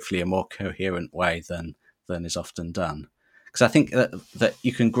in hopefully a more coherent way than is often done. Because I think that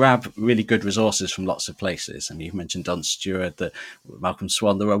you can grab really good resources from lots of places. I mean, you've mentioned Don Stewart, Malcolm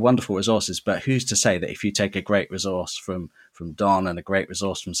Swan. There are wonderful resources, but who's to say that if you take a great resource from Don and a great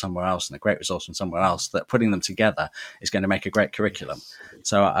resource from somewhere else and a great resource from somewhere else, that putting them together is going to make a great curriculum?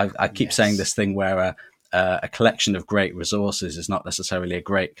 So I keep saying this thing where a collection of great resources is not necessarily a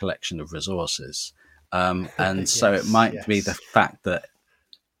great collection of resources. And so it might be the fact that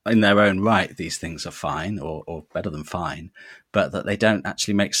in their own right, these things are fine or better than fine, but that they don't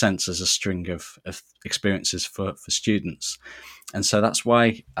actually make sense as a string of experiences for students. And so that's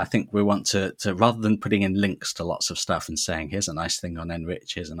why I think we want to rather than putting in links to lots of stuff and saying, here's a nice thing on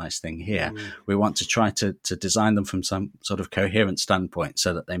Enrich, here's a nice thing here, we want to try to design them from some sort of coherent standpoint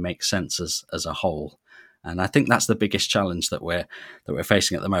so that they make sense as a whole. And I think that's the biggest challenge that we're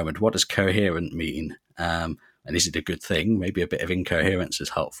facing at the moment. What does coherent mean? And is it a good thing? Maybe a bit of incoherence is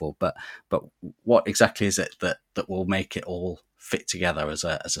helpful, but what exactly is it that will make it all fit together as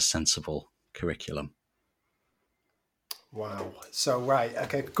a sensible curriculum? Wow. So, right.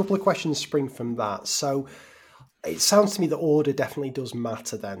 Okay. A couple of questions spring from that. So it sounds to me that order definitely does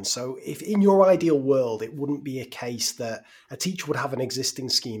matter then. So if in your ideal world, it wouldn't be a case that a teacher would have an existing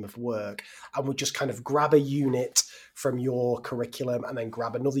scheme of work and would just kind of grab a unit from your curriculum and then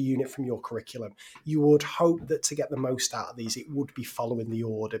grab another unit from your curriculum. You would hope that to get the most out of these, it would be following the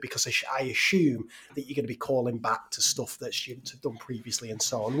order, because I assume that you're going to be calling back to stuff that students have done previously and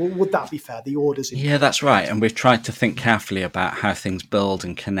so on. Would that be fair? The order's Yeah, that's right. And we've tried to think carefully about how things build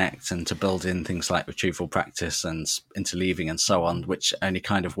and connect, and to build in things like retrieval practice and interleaving and so on, which only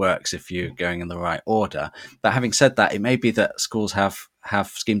kind of works if you're going in the right order. But having said that, it may be that schools have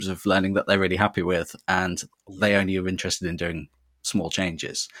schemes of learning that they're really happy with, and they only are interested in doing small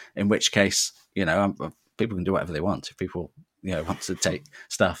changes, in which case, people can do whatever they want. If people want to take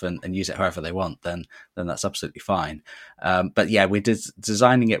stuff and use it however they want, then that's absolutely fine. But yeah, we're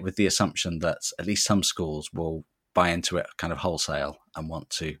designing it with the assumption that at least some schools will buy into it kind of wholesale and want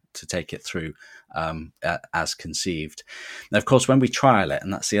to take it through as conceived. Now, of course, when we trial it,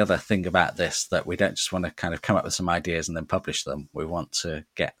 and that's the other thing about this, that we don't just want to kind of come up with some ideas and then publish them. We want to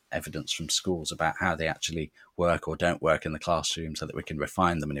get evidence from schools about how they actually work or don't work in the classroom so that we can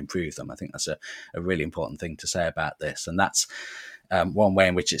refine them and improve them. I think that's a really important thing to say about this. And that's one way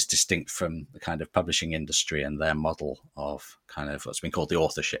in which it's distinct from the kind of publishing industry and their model of kind of what's been called the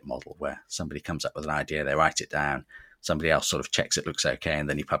authorship model, where somebody comes up with an idea, they write it down, somebody else sort of checks it looks okay, and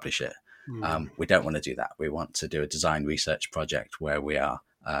then you publish it. We don't want to do that. We want to do a design research project where we are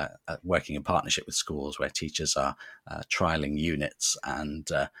working in partnership with schools, where teachers are trialing units and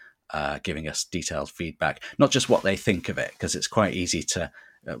giving us detailed feedback, not just what they think of it, because it's quite easy to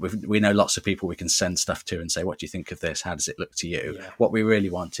we know lots of people we can send stuff to and say, what do you think of this? How does it look to you? Yeah. What we really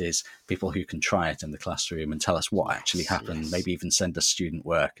want is people who can try it in the classroom and tell us what actually happened, maybe even send us student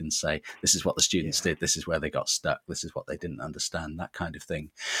work and say, this is what the students did, this is where they got stuck, this is what they didn't understand, that kind of thing.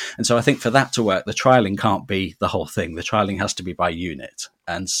 And so I think for that to work, the trialing can't be the whole thing. The trialing has to be by unit.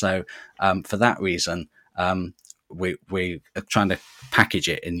 And so for that reason, we are trying to package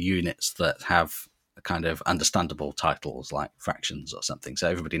it in units that have kind of understandable titles like fractions or something, so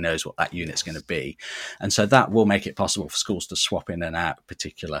everybody knows what that unit's going to be. And so that will make it possible for schools to swap in and out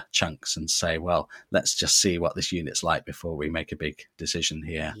particular chunks and say, well, let's just see what this unit's like before we make a big decision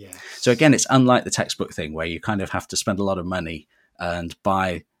here. Yes. So again, it's unlike the textbook thing where you kind of have to spend a lot of money and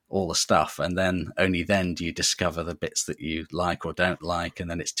buy all the stuff, and then only then do you discover the bits that you like or don't like, and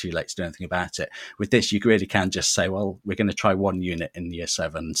then it's too late to do anything about it. With this, you really can just say, well, we're going to try one unit in year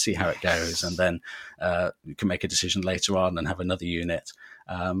 7 and see how it goes, and then you can make a decision later on and have another unit,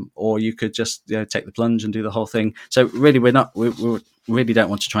 or you could just take the plunge and do the whole thing. So really, we really don't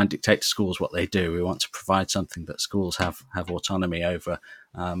want to try and dictate to schools what they do. We want to provide something that schools have autonomy over.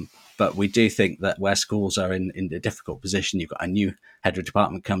 But we do think that where schools are in a difficult position, you've got a new head of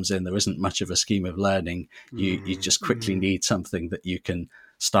department comes in, there isn't much of a scheme of learning, you just quickly need something that you can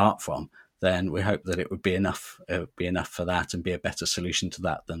start from, then we hope that it would be enough for that and be a better solution to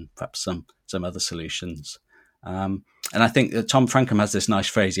that than perhaps some other solutions. And I think that Tom Francombe has this nice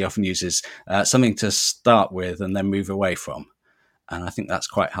phrase he often uses, something to start with and then move away from. And I think that's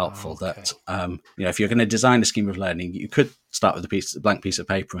quite helpful. Okay. That if you're going to design a scheme of learning, you could start with a blank piece of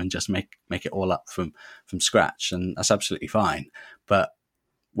paper and just make it all up from scratch, and that's absolutely fine. But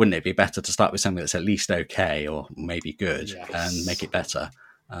wouldn't it be better to start with something that's at least okay or maybe good, yes, and make it better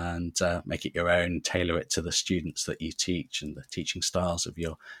and make it your own, tailor it to the students that you teach and the teaching styles of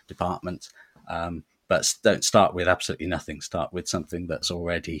your department. But don't start with absolutely nothing. Start with something that's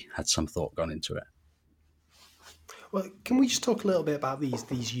already had some thought gone into it. Well, can we just talk a little bit about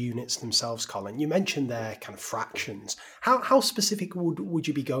these units themselves, Colin? You mentioned their kind of fractions. How specific would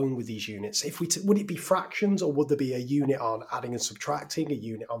you be going with these units? If would it be fractions, or would there be a unit on adding and subtracting, a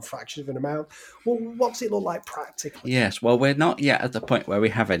unit on fractions of an amount? Well, what does it look like practically? Yes, well, we're not yet at the point where we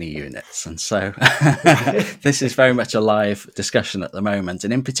have any units, and so this is very much a live discussion at the moment.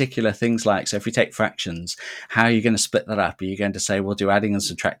 And in particular, things like, so if we take fractions, how are you going to split that up? Are you going to say we'll do adding and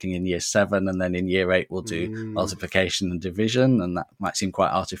subtracting in year 7, and then in year 8 we'll do multiplication and division, and that might seem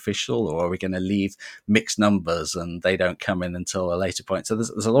quite artificial? Or are we going to leave mixed numbers and they don't come in until a later point? So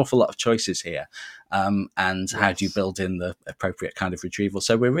there's an awful lot of choices here, and yes, how do you build in the appropriate kind of retrieval?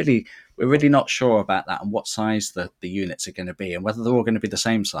 So we're really not sure about that, and what size the units are going to be, and whether they're all going to be the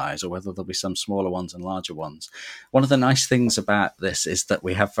same size or whether there'll be some smaller ones and larger ones. One of the nice things about this is that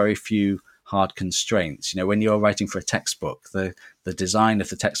we have very few hard constraints. When you're writing for a textbook, the design of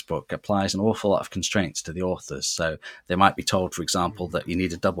the textbook applies an awful lot of constraints to the authors. So they might be told, for example, that you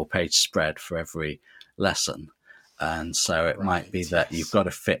need a double page spread for every lesson. And so it might be that you've got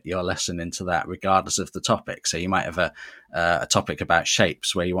to fit your lesson into that regardless of the topic. So you might have a topic about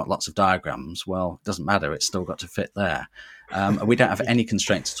shapes where you want lots of diagrams. Well, it doesn't matter. It's still got to fit there. And we don't have any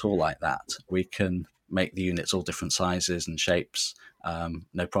constraints at all like that. We can make the units all different sizes and shapes,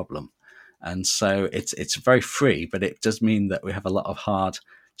 no problem. And so it's very free, but it does mean that we have a lot of hard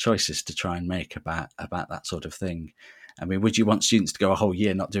choices to try and make about that sort of thing. I mean, would you want students to go a whole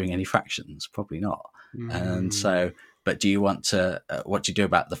year not doing any fractions? Probably not. And so, but do you want to, what do you do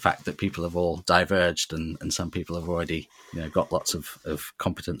about the fact that people have all diverged and some people have already, got lots of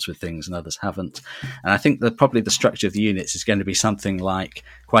competence with things and others haven't? And I think that probably the structure of the units is going to be something like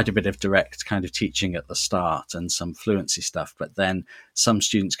quite a bit of direct kind of teaching at the start and some fluency stuff, but then some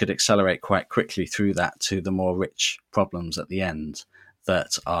students could accelerate quite quickly through that to the more rich problems at the end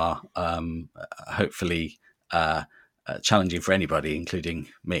that are hopefully challenging for anybody, including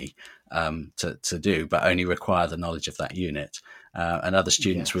me, to do, but only require the knowledge of that unit. And other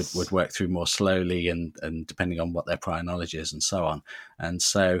students yes, would work through more slowly and depending on what their prior knowledge is and so on. And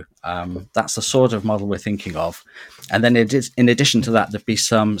so that's the sort of model we're thinking of. And then in addition to that, there'd be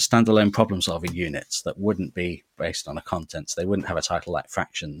some standalone problem-solving units that wouldn't be based on a content. So they wouldn't have a title like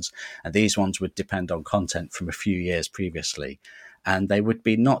fractions. And these ones would depend on content from a few years previously. And they would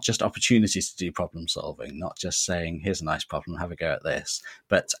be not just opportunities to do problem solving, not just saying, here's a nice problem, have a go at this,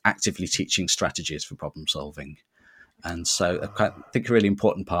 but actively teaching strategies for problem solving. And so I think a really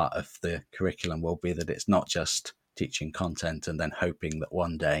important part of the curriculum will be that it's not just teaching content and then hoping that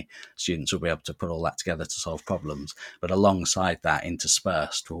one day students will be able to put all that together to solve problems. But alongside that,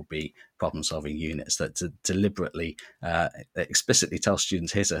 interspersed will be problem-solving units that deliberately, explicitly tell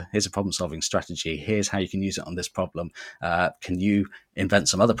students, here's a problem-solving strategy. Here's how you can use it on this problem. Can you invent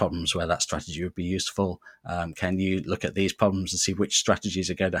some other problems where that strategy would be useful? Can you look at these problems and see which strategies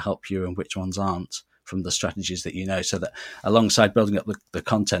are going to help you and which ones aren't from the strategies that you know, so that alongside building up the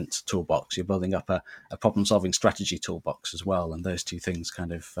content toolbox, you're building up a problem-solving strategy toolbox as well, and those two things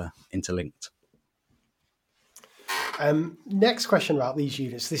kind of interlinked. Next question about these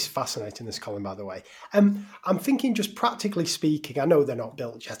units. This is fascinating, this, Colin, by the way. I'm thinking, just practically speaking, I know they're not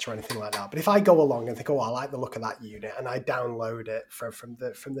built yet or anything like that, but if I go along and think, oh, I like the look of that unit, and I download it from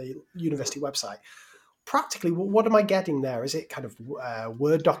the university website, practically, what am I getting there? Is it kind of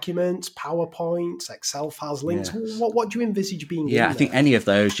Word documents, PowerPoints, Excel files, links? Yes. What do you envisage being in Yeah, I there? think any of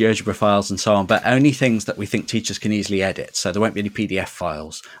those, GeoGebra files and so on, but only things that we think teachers can easily edit. So there won't be any PDF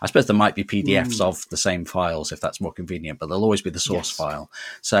files. I suppose there might be PDFs of the same files if that's more convenient, but there'll always be the source file.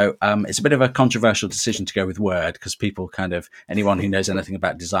 So it's a bit of a controversial decision to go with Word, because people anyone who knows anything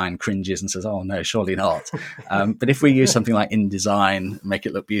about design cringes and says, oh no, surely not. But if we use something like InDesign, make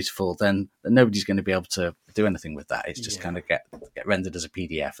it look beautiful, then nobody's going to be able to do anything with that. It's just kind of get rendered as a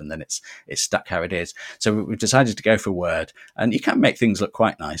PDF, and then it's stuck how it is. So we've decided to go for Word, and you can make things look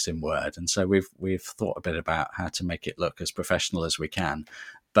quite nice in Word. And so we've thought a bit about how to make it look as professional as we can.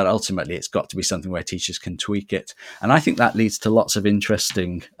 But ultimately, it's got to be something where teachers can tweak it. And I think that leads to lots of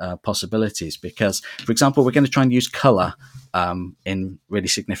interesting possibilities, because, for example, we're going to try and use colour in really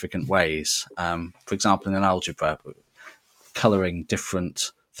significant ways. For example, in algebra, colouring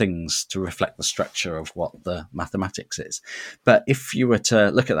different things to reflect the structure of what the mathematics is. But if you were to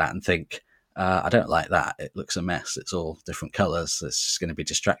look at that and think, I don't like that, it looks a mess, it's all different colours, it's just going to be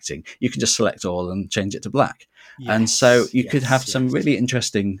distracting, you can just select all and change it to black. And so you could have some really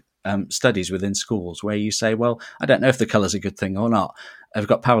interesting studies within schools where you say, well, I don't know if the colour's a good thing or not. I've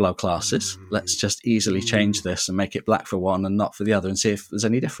got parallel classes. Let's just easily change this and make it black for one and not for the other, and see if there's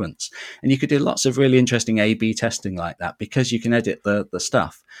any difference. And you could do lots of really interesting A/B testing like that, because you can edit the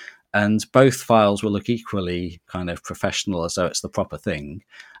stuff. And both files will look equally kind of professional, as though it's the proper thing.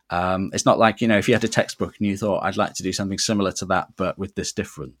 It's not like, if you had a textbook and you thought, I'd like to do something similar to that, but with this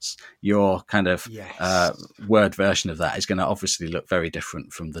difference, your kind of Word version of that is going to obviously look very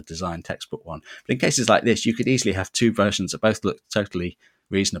different from the design textbook one. But in cases like this, you could easily have two versions that both look totally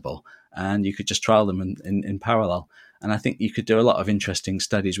reasonable, and you could just trial them in parallel. And I think you could do a lot of interesting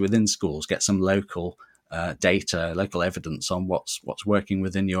studies within schools, get some local data, local evidence on what's working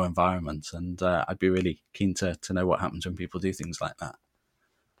within your environment. And I'd be really keen to know what happens when people do things like that.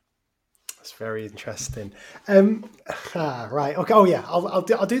 That's very interesting. Right. Okay. Oh yeah. I'll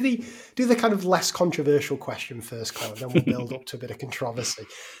do the kind of less controversial question first, Colin. Then we'll build up to a bit of controversy.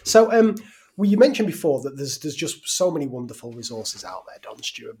 So, well, you mentioned before that there's just so many wonderful resources out there: Don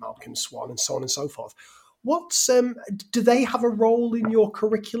Stewart, Malcolm Swan, and so on and so forth. What's do they have a role in your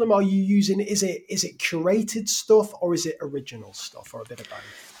curriculum? Are you using, is it curated stuff, or is it original stuff, or a bit of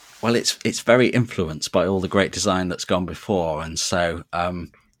both? Well, it's very influenced by all the great design that's gone before, and so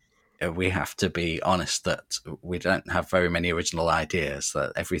we have to be honest that we don't have very many original ideas,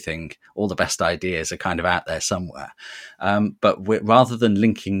 that all the best ideas are kind of out there somewhere. But rather than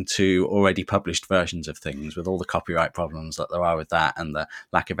linking to already published versions of things with all the copyright problems that there are with that and the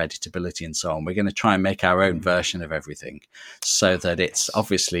lack of editability and so on, we're going to try and make our own version of everything, so that it's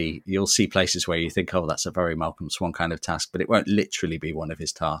obviously, you'll see places where you think, oh, that's a very Malcolm Swan kind of task, but it won't literally be one of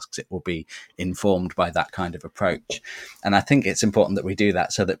his tasks. It will be informed by that kind of approach. And I think it's important that we do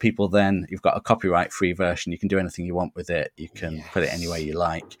that, so that people then, you've got a copyright-free version. You can do anything you want with it. You can put it any way you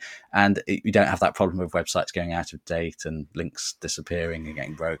like. And you don't have that problem of websites going out of date and links disappearing and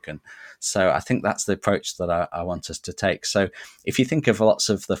getting broken. So I think that's the approach that I want us to take. So if you think of lots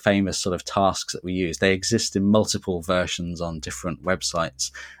of the famous sort of tasks that we use, they exist in multiple versions on different websites.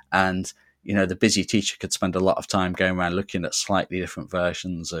 And the busy teacher could spend a lot of time going around looking at slightly different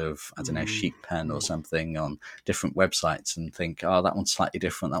versions of, I don't know, Sheet Pen or something on different websites and think, oh, that one's slightly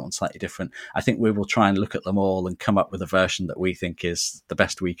different, that one's slightly different. I think we will try and look at them all and come up with a version that we think is the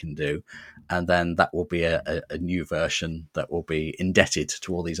best we can do. And then that will be a new version that will be indebted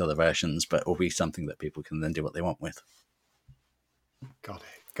to all these other versions, but will be something that people can then do what they want with.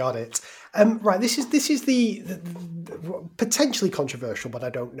 Got it. Right. This is the potentially controversial, but I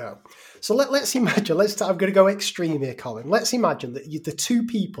don't know. So let's imagine. I'm going to go extreme here, Colin. Let's imagine that the two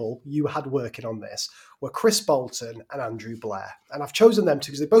people you had working on this were Chris Bolton and Andrew Blair, and I've chosen them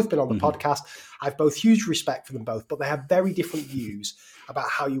because they've both been on the podcast. I have both huge respect for them both, but they have very different views about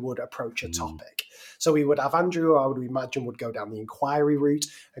how you would approach a topic. So we would have Andrew, I would imagine, would go down the inquiry route,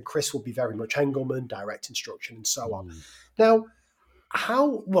 and Chris would be very much Engelman, direct instruction, and so on. Now,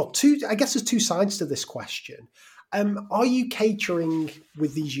 I guess there's two sides to this question. Are you catering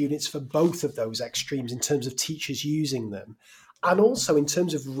with these units for both of those extremes in terms of teachers using them? And also in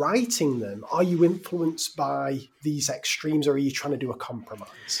terms of writing them, are you influenced by these extremes, or are you trying to do a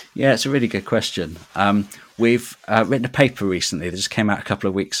compromise? Yeah, it's a really good question. We've written a paper recently that just came out a couple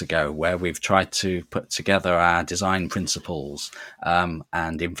of weeks ago, where we've tried to put together our design principles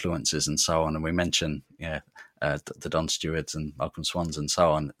and influences and so on. And we mention the Don Stewards and Malcolm Swans and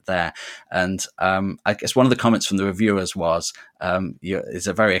so on there. And I guess one of the comments from the reviewers was, it's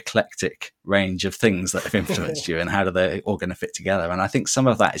a very eclectic range of things that have influenced you, and how are they all going to fit together? And I think some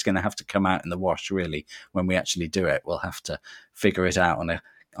of that is going to have to come out in the wash, really, when we actually do it. We'll have to figure it out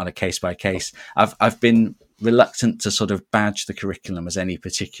on a case by case. I've been reluctant to sort of badge the curriculum as any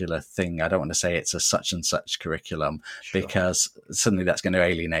particular thing. I don't want to say it's a such and such curriculum, because suddenly that's going to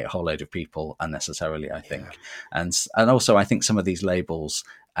alienate a whole load of people unnecessarily, I think. And also I think some of these labels,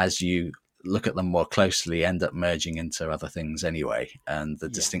 as you look at them more closely, end up merging into other things anyway. And the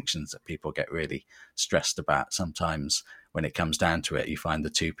distinctions that people get really stressed about, sometimes when it comes down to it, you find the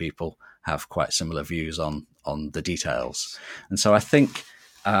two people have quite similar views on the details. And so I think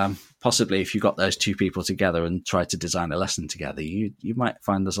possibly if you got those two people together and tried to design a lesson together, you might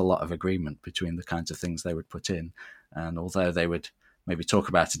find there's a lot of agreement between the kinds of things they would put in. And although they would maybe talk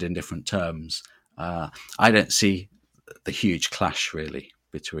about it in different terms, I don't see the huge clash really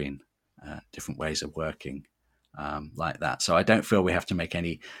between different ways of working like that. So I don't feel we have to make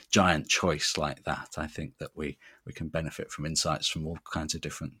any giant choice like that. I think that we can benefit from insights from all kinds of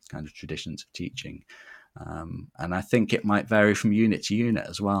different kind of traditions of teaching. And I think it might vary from unit to unit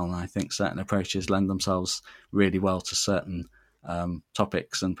as well. And I think certain approaches lend themselves really well to certain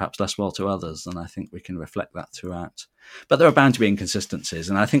topics and perhaps less well to others. And I think we can reflect that throughout. But there are bound to be inconsistencies.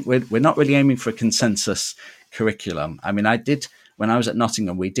 And I think we're not really aiming for a consensus curriculum. I mean, when I was at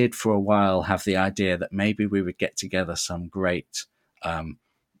Nottingham, we did for a while have the idea that maybe we would get together some great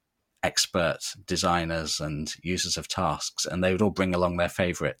expert designers and users of tasks, and they would all bring along their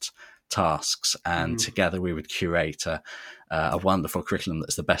favourite tasks, and together we would curate a wonderful curriculum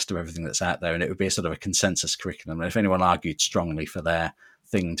that's the best of everything that's out there. And it would be a sort of a consensus curriculum. And if anyone argued strongly for their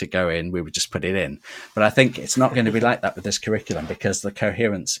thing to go in, we would just put it in. But I think it's not going to be like that with this curriculum, because the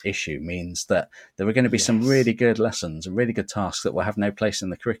coherence issue means that there are going to be some really good lessons and really good tasks that will have no place in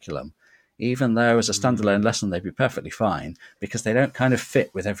the curriculum, even though as a standalone lesson they'd be perfectly fine, because they don't kind of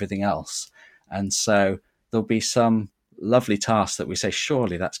fit with everything else. And so there'll be some lovely tasks that we say,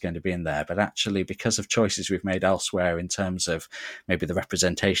 surely that's going to be in there. But actually, because of choices we've made elsewhere in terms of maybe the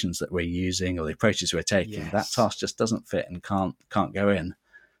representations that we're using or the approaches we're taking, that task just doesn't fit and can't go in.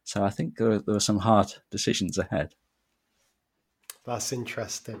 So I think there were some hard decisions ahead. That's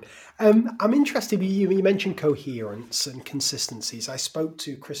interesting. I'm interested, you mentioned coherence and consistencies. I spoke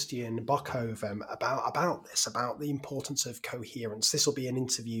to Christian Bockhoven about this, about the importance of coherence. This will be an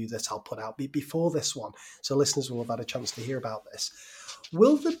interview that I'll put out before this one, so listeners will have had a chance to hear about this.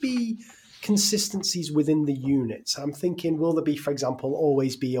 Will there be consistencies within the units? I'm thinking, will there be, for example,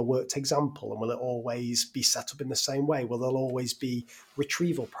 always be a worked example, and will it always be set up in the same way? Will there always be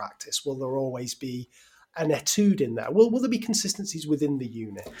retrieval practice? Will there always be an etude in there? Will there be consistencies within the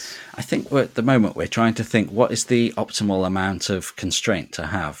units? I think at the moment we're trying to think, what is the optimal amount of constraint to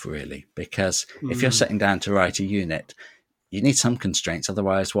have, really? Because if you're sitting down to write a unit, you need some constraints,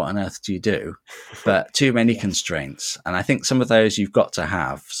 otherwise what on earth do you do? But too many constraints. And I think some of those you've got to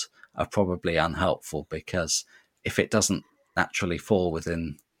have are probably unhelpful, because if it doesn't naturally fall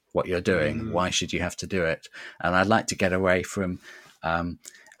within what you're doing, why should you have to do it? And I'd like to get away from,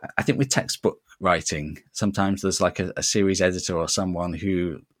 I think with textbook writing, sometimes there's like a series editor or someone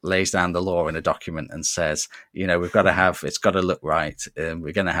who lays down the law in a document and says, we've got to have, it's got to look right.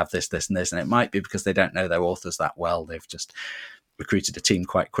 We're going to have this, this, and this. And it might be because they don't know their authors that well. They've just recruited a team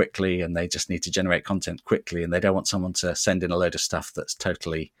quite quickly and they just need to generate content quickly. And they don't want someone to send in a load of stuff that's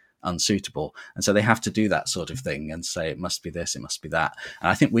totally unsuitable. And so they have to do that sort of thing and say, it must be this, it must be that.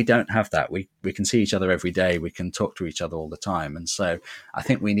 And I think we don't have that. We can see each other every day. We can talk to each other all the time. And so I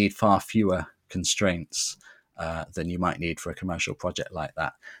think we need far fewer constraints than you might need for a commercial project like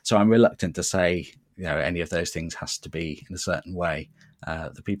that. So I'm reluctant to say, any of those things has to be in a certain way.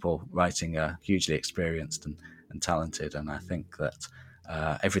 The people writing are hugely experienced and talented. And I think that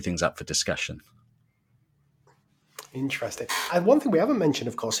everything's up for discussion. Interesting. And one thing we haven't mentioned,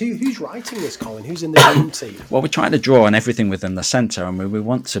 of course, who's writing this, Colin? Who's in the room team? Well, we're trying to draw on everything within the centre, and we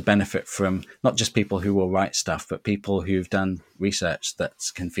want to benefit from not just people who will write stuff, but people who've done research that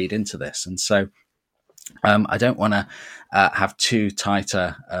can feed into this. And so I don't want to have too tight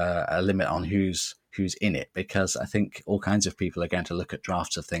a limit on who's in it, because I think all kinds of people are going to look at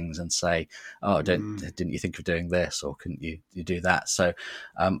drafts of things and say, oh, didn't you think of doing this, or couldn't you do that? So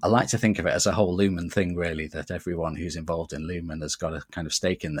I like to think of it as a whole Lumen thing, really, that everyone who's involved in Lumen has got a kind of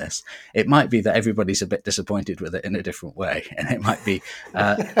stake in this. It might be that everybody's a bit disappointed with it in a different way, and it might be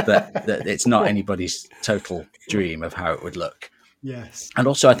that it's not anybody's total dream of how it would look. Yes. And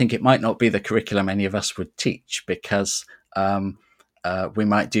also I think it might not be the curriculum any of us would teach, because we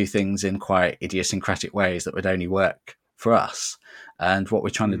might do things in quite idiosyncratic ways that would only work for us. And what we're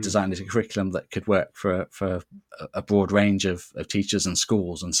trying to design is a curriculum that could work for a broad range of teachers and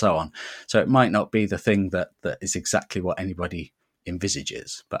schools and so on. So it might not be the thing that is exactly what anybody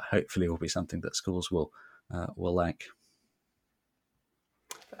envisages, but hopefully will be something that schools will like.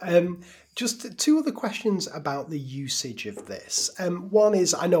 Just two other questions about the usage of this. One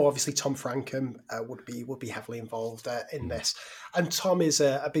is, I know obviously Tom Frankham would be heavily involved in this, and Tom is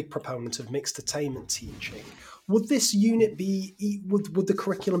a big proponent of mixed attainment teaching. Would this unit would the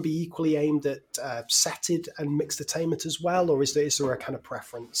curriculum be equally aimed at SETD and mixed attainment as well, or is there a kind of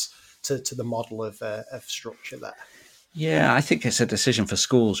preference to the model of structure there? Yeah, I think it's a decision for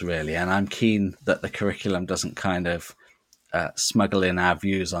schools really, and I'm keen that the curriculum doesn't kind of smuggle in our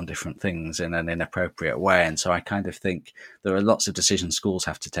views on different things in an inappropriate way. And so I kind of think there are lots of decisions schools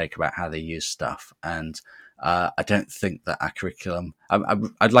have to take about how they use stuff. And I don't think that our curriculum,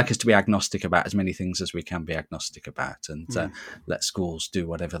 I'd like us to be agnostic about as many things as we can be agnostic about, and let schools do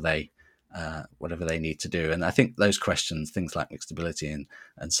whatever they need to do. And I think those questions, things like mixed ability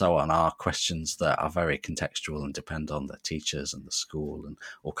and so on, are questions that are very contextual and depend on the teachers and the school and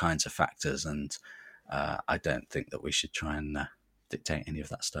all kinds of factors. And I don't think that we should try and dictate any of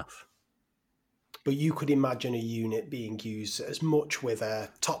that stuff. But you could imagine a unit being used as much with a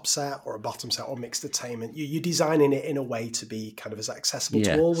top set or a bottom set or mixed attainment. You're designing it in a way to be kind of as accessible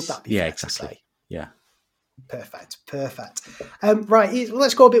to all. Would that be fair exactly. to say? Yeah. Perfect. Right,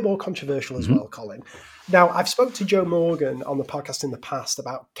 let's go a bit more controversial as well, Colin. Now, I've spoke to Joe Morgan on the podcast in the past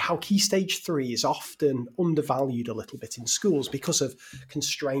about how Key Stage 3 is often undervalued a little bit in schools because of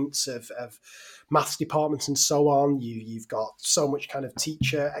constraints of maths departments and so on. You've got so much kind of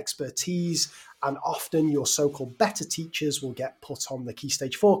teacher expertise, and often your so-called better teachers will get put on the Key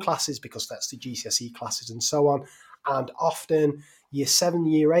Stage 4 classes because that's the GCSE classes and so on. And often Year 7,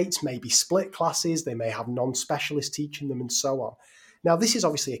 Year 8 may be split classes. They may have non-specialists teaching them and so on. Now, this is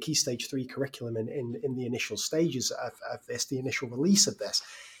obviously a Key Stage 3 curriculum in the initial stages of this, the initial release of this.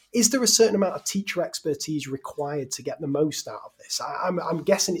 Is there a certain amount of teacher expertise required to get the most out of this? I'm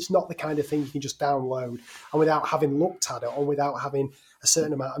guessing it's not the kind of thing you can just download and without having looked at it or without having a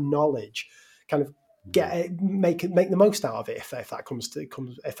certain amount of knowledge, kind of make the most out of it, if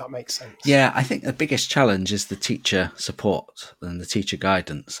that makes sense. Yeah, I think the biggest challenge is the teacher support and the teacher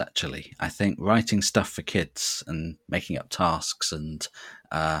guidance. Actually, I think writing stuff for kids and making up tasks and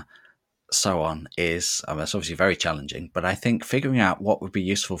so on is, it's obviously very challenging, but I think figuring out what would be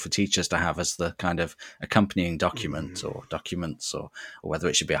useful for teachers to have as the kind of accompanying document or documents, or whether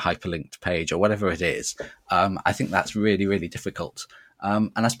it should be a hyperlinked page or whatever it is, I think that's really, really difficult.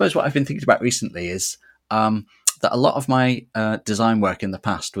 And I suppose what I've been thinking about recently is that a lot of my design work in the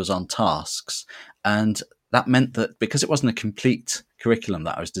past was on tasks, and that meant that because it wasn't a complete curriculum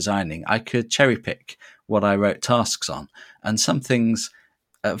that I was designing, I could cherry pick what I wrote tasks on, and some things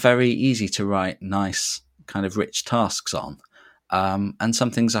very easy to write nice kind of rich tasks on. And some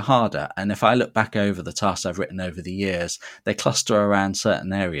things are harder. And if I look back over the tasks I've written over the years, they cluster around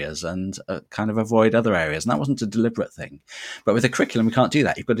certain areas and kind of avoid other areas. And that wasn't a deliberate thing. But with a curriculum, we can't do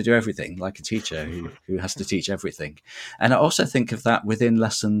that. You've got to do everything, like a teacher who has to teach everything. And I also think of that within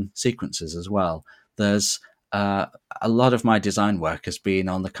lesson sequences as well. There's a lot of my design work has been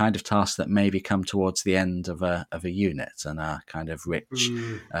on the kind of tasks that maybe come towards the end of a unit and are kind of rich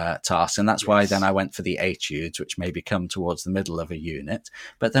tasks. And that's why then I went for the etudes, which maybe come towards the middle of a unit.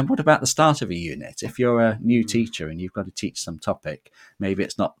 But then what about the start of a unit? If you're a new teacher and you've got to teach some topic, maybe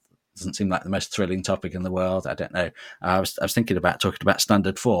doesn't seem like the most thrilling topic in the world. I don't know. I was thinking about talking about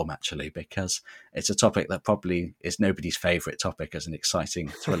standard form, actually, because it's a topic that probably is nobody's favourite topic as an exciting,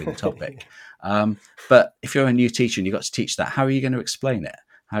 thrilling topic. But if you're a new teacher and you've got to teach that, how are you going to explain it?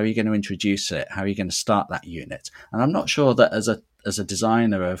 How are you going to introduce it? How are you going to start that unit? And I'm not sure that as a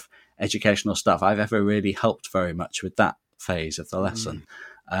designer of educational stuff, I've ever really helped very much with that phase of the lesson.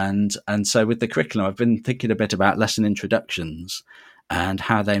 And so with the curriculum, I've been thinking a bit about lesson introductions and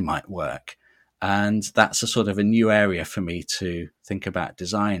how they might work. And that's a sort of a new area for me to think about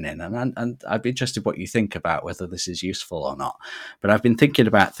designing. And I'd be interested what you think about whether this is useful or not. But I've been thinking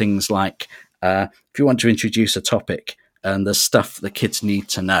about things like, if you want to introduce a topic and there's stuff the kids need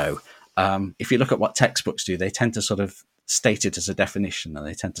to know, if you look at what textbooks do, they tend to sort of state it as a definition, and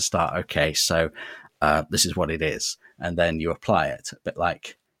they tend to start, okay, so this is what it is. And then you apply it, a bit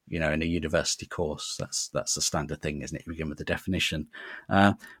like, in a university course, that's the standard thing, isn't it? You begin with the definition.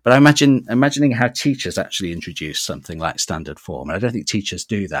 But I'm imagining how teachers actually introduce something like standard form. And I don't think teachers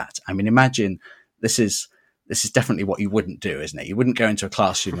do that. I mean, imagine this is definitely what you wouldn't do, isn't it? You wouldn't go into a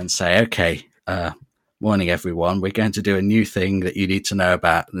classroom and say, okay, morning, everyone. We're going to do a new thing that you need to know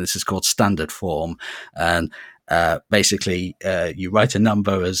about. And this is called standard form. And basically, you write a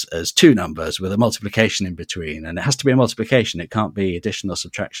number as two numbers with a multiplication in between, and it has to be a multiplication. It can't be addition or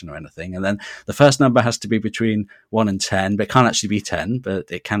subtraction or anything. And then the first number has to be between 1 and 10, but it can't actually be 10, but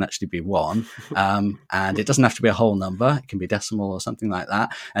it can actually be 1. And it doesn't have to be a whole number. It can be decimal or something like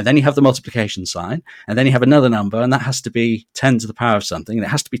that. And then you have the multiplication sign, and then you have another number, and that has to be 10 to the power of something, and it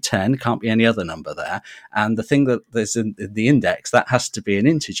has to be 10. It can't be any other number there. And the thing that there's in the index, that has to be an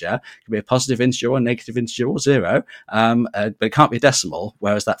integer. It can be a positive integer or a negative integer or 0. But it can't be a decimal,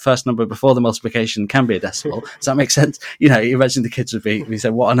 whereas that first number before the multiplication can be a decimal. Does that make sense? You imagine the kids would be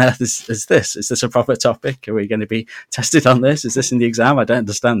saying, what on earth is this? Is this a proper topic? Are we going to be tested on this? Is this in the exam? I don't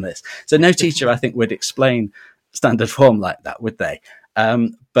understand this. So no teacher, I think, would explain standard form like that, would they?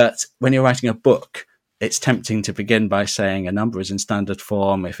 But when you're writing a book, it's tempting to begin by saying a number is in standard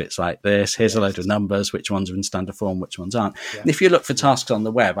form. If it's like this, here's a load of numbers, which ones are in standard form, which ones aren't. Yeah. And if you look for tasks on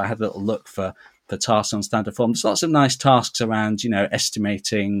the web, I had a little look for tasks on standard form. There's lots of nice tasks around,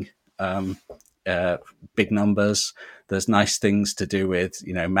 estimating big numbers. There's nice things to do with,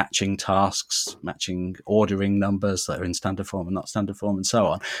 matching tasks, matching ordering numbers that are in standard form and not standard form and so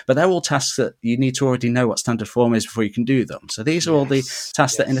on. But they're all tasks that you need to already know what standard form is before you can do them. So these are all the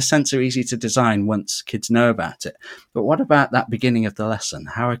tasks that in a sense are easy to design once kids know about it. But what about that beginning of the lesson?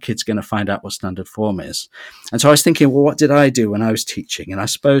 How are kids going to find out what standard form is? And so I was thinking, well, what did I do when I was teaching? And I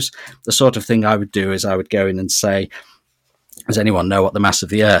suppose the sort of thing I would do is I would go in and say, does anyone know what the mass of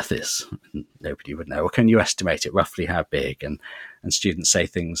the Earth is? Nobody would know. Well, can you estimate it roughly how big? And students say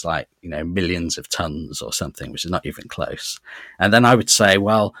things like, millions of tons or something, which is not even close. And then I would say,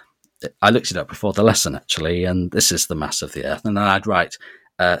 well, I looked it up before the lesson, actually, and this is the mass of the Earth. And then I'd write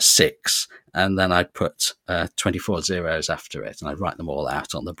 6, and then I'd put 24 zeros after it, and I'd write them all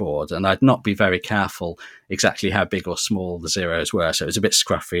out on the board. And I'd not be very careful exactly how big or small the zeros were. So it was a bit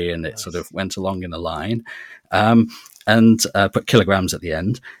scruffy, and it sort of went along in a line. And put kilograms at the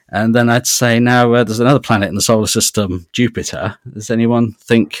end. And then I'd say, now there's another planet in the solar system, Jupiter. Does anyone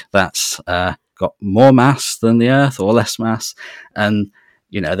think that's got more mass than the Earth or less mass? And,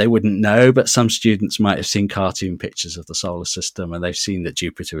 they wouldn't know, but some students might have seen cartoon pictures of the solar system and they've seen that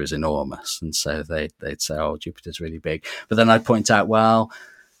Jupiter is enormous. And so they'd say, oh, Jupiter's really big. But then I'd point out, well,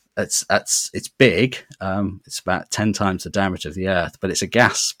 it's big. It's about 10 times the diameter of the Earth, but it's a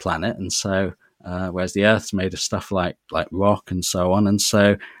gas planet. And so whereas the Earth's made of stuff like rock and so on. And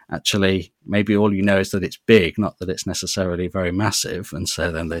so actually, maybe all you know is that it's big, not that it's necessarily very massive. And so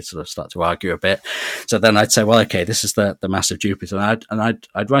then they sort of start to argue a bit. So then I'd say, well, okay, this is the mass of Jupiter. And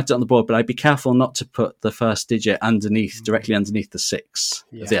I'd write it on the board, but I'd be careful not to put the first digit directly underneath the 6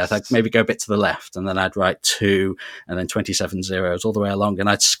 of the Earth. I'd maybe go a bit to the left, and then I'd write 2 and then 27 zeros all the way along. And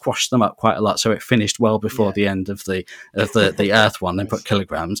I'd squash them up quite a lot. So it finished well before the end of the Earth one, then put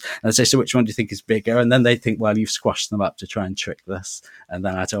kilograms. And I'd say, so which one do you think is bigger? And then they'd think, well, you've squashed them up to try and trick this. And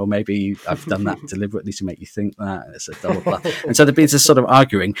then I'd say, oh, maybe I've done that deliberately to make you think that. And it's a double bluff. And so there'd be this sort of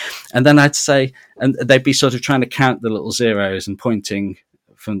arguing. And then I'd say, and they'd be sort of trying to count the little zeros and pointing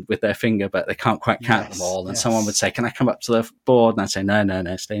with their finger, but they can't quite count them all. And someone would say, can I come up to the board? And I'd say,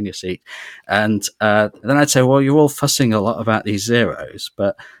 no, stay in your seat. And then I'd say, well, you're all fussing a lot about these zeros,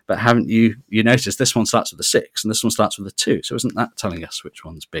 but haven't you noticed this one starts with a 6 and this one starts with a 2? So isn't that telling us which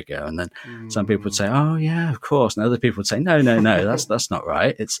one's bigger? And then some people would say, oh yeah, of course. And other people would say, no, that's not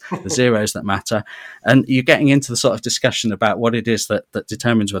right. It's the zeros that matter. And you're getting into the sort of discussion about what it is that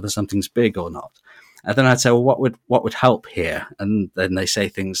determines whether something's big or not. And then I'd say, well, what would help here? And then they say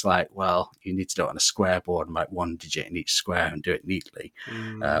things like, well, you need to do it on a square board and write 1 digit in each square and do it neatly.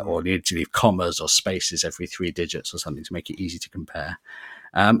 Or you need to leave commas or spaces every 3 digits or something to make it easy to compare.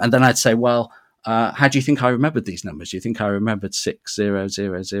 And then I'd say, well, how do you think I remembered these numbers? Do you think I remembered 6, 0,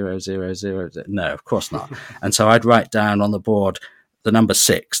 0, 0, 0, 0? No, of course not. And so I'd write down on the board the number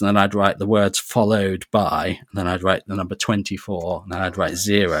 6, and then I'd write the words followed by, and then I'd write the number 24, and then I'd write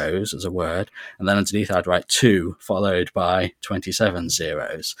zeros as a word, and then underneath I'd write 2 followed by 27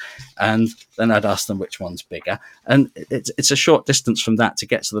 zeros. And then I'd ask them which one's bigger. And it's a short distance from that to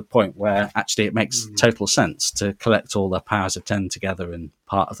get to the point where actually it makes total sense to collect all the powers of 10 together in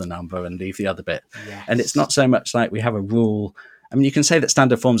part of the number and leave the other bit. Yes. And it's not so much like we have a rule. I mean, you can say that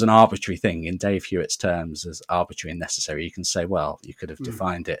standard form's an arbitrary thing in Dave Hewitt's terms as arbitrary and necessary. You can say, well, you could have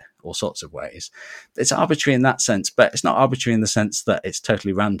defined it all sorts of ways. It's arbitrary in that sense, but it's not arbitrary in the sense that it's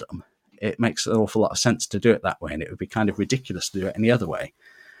totally random. It makes an awful lot of sense to do it that way, and it would be kind of ridiculous to do it any other way.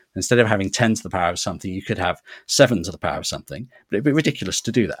 Instead of having 10 to the power of something, you could have 7 to the power of something, but it'd be ridiculous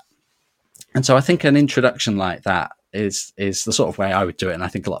to do that. And so I think an introduction like that is the sort of way I would do it, and I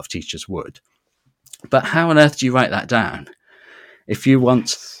think a lot of teachers would. But how on earth do you write that down? If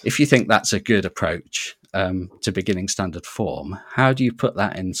you think that's a good approach to beginning standard form, how do you put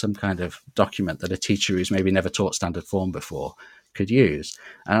that in some kind of document that a teacher who's maybe never taught standard form before could use?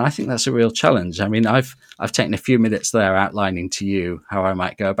 And I think that's a real challenge. I mean, I've taken a few minutes there outlining to you how I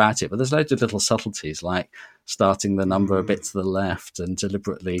might go about it, but there's loads of little subtleties like starting the number a bit to the left and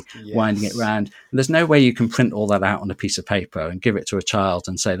deliberately winding it round. And there's no way you can print all that out on a piece of paper and give it to a child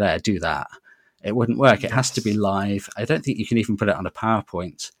and say, there, do that. It wouldn't work. It has to be live. I don't think you can even put it on a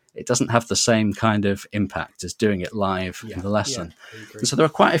PowerPoint. It doesn't have the same kind of impact as doing it live in the lesson. And so there are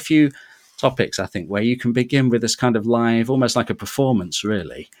quite a few topics, I think, where you can begin with this kind of live, almost like a performance,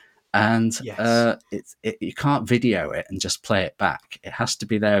 really. And you can't video it and just play it back. It has to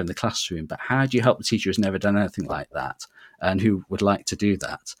be there in the classroom. But how do you help the teacher who's never done anything like that and who would like to do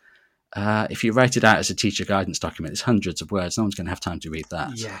that? If you write it out as a teacher guidance document, it's hundreds of words. No one's going to have time to read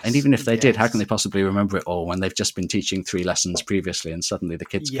that. And even if they did, how can they possibly remember it all when they've just been teaching 3 lessons previously and suddenly the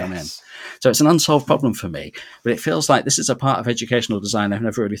kids come in? So it's an unsolved problem for me. But it feels like this is a part of educational design I've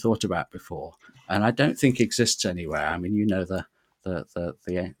never really thought about before, and I don't think exists anywhere. I mean, you know the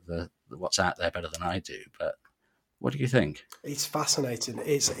what's out there better than I do, but what do you think? It's fascinating.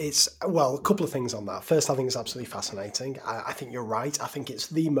 It's well, a couple of things on that. First, I think it's absolutely fascinating. I think you're right. I think it's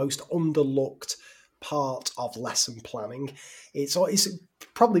the most underlooked part of lesson planning. It's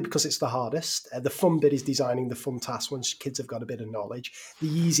probably because it's the hardest. The fun bit is designing the fun task once kids have got a bit of knowledge. The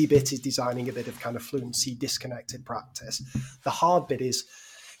easy bit is designing a bit of kind of fluency, disconnected practice. The hard bit is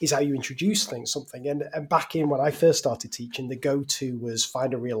how you introduce something. And back in when I first started teaching, the go-to was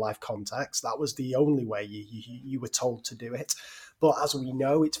find a real-life context. That was the only way you were told to do it. But as we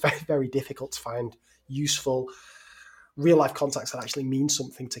know, it's very, very difficult to find useful real-life context that actually means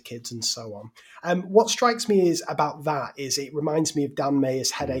something to kids and so on. What strikes me about that is it reminds me of Dan Mayer's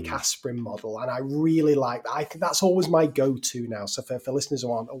headache aspirin model, and I really like that. I think that's always my go-to now. So for listeners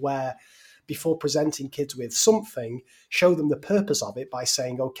who aren't aware, before presenting kids with something, show them the purpose of it by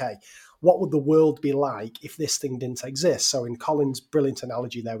saying, okay, what would the world be like if this thing didn't exist? So in Colin's brilliant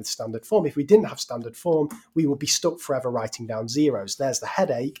analogy there with standard form, if we didn't have standard form, we would be stuck forever writing down zeros. There's the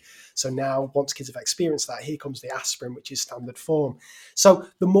headache. So now once kids have experienced that, here comes the aspirin, which is standard form. So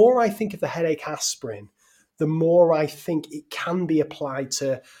the more I think of the headache aspirin, the more I think it can be applied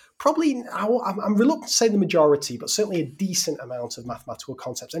to probably, I'm reluctant to say the majority, but certainly a decent amount of mathematical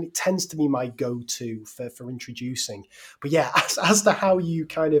concepts. And it tends to be my go-to for introducing. But yeah, as to how you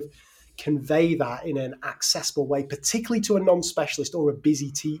kind of convey that in an accessible way, particularly to a non-specialist or a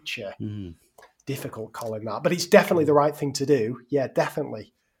busy teacher, difficult, Colin, that. But it's definitely the right thing to do. Yeah,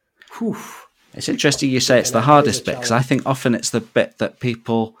 definitely. Whew. It's interesting you say it's the hardest bit, because I think often it's the bit that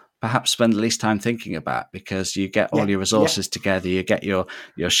people perhaps spend the least time thinking about, because you get all your resources together, you get your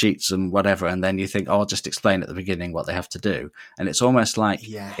sheets and whatever, and then you think, oh, I'll just explain at the beginning what they have to do. And it's almost like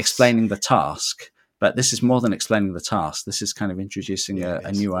explaining the task, but this is more than explaining the task. This is kind of introducing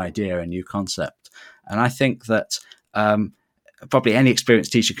a new idea, a new concept. And I think that probably any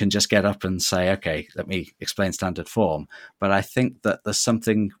experienced teacher can just get up and say, okay, let me explain standard form. But I think that there's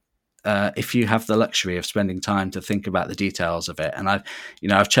something if you have the luxury of spending time to think about the details of it. And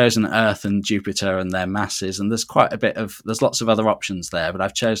I've chosen Earth and Jupiter and their masses, and there's lots of other options there, but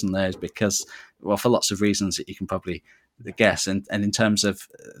I've chosen those because, well, for lots of reasons that you can probably guess. And in terms of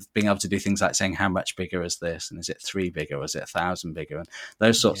being able to do things like saying how much bigger is this, and is it 3 bigger, or is it 1,000 bigger, and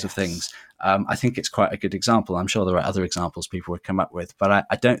those sorts of things. I think it's quite a good example. I'm sure there are other examples people would come up with, but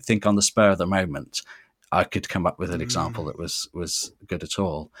I don't think on the spur of the moment I could come up with an example that was good at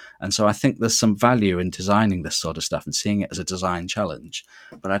all. And so I think there's some value in designing this sort of stuff and seeing it as a design challenge,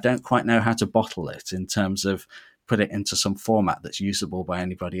 but I don't quite know how to bottle it in terms of put it into some format that's usable by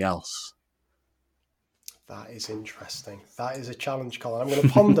anybody else. That is interesting. That is a challenge, Colin. I'm going to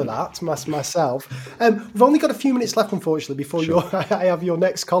ponder that myself. We've only got a few minutes left, unfortunately, before I have your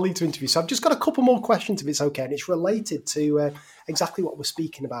next colleague to interview. So I've just got a couple more questions, if it's okay. And it's related to exactly what we're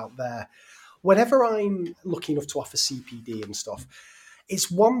speaking about there. Whenever I'm lucky enough to offer CPD and stuff, it's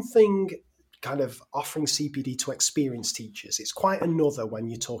one thing kind of offering CPD to experienced teachers. It's quite another when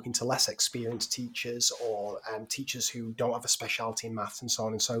you're talking to less experienced teachers or teachers who don't have a specialty in maths and so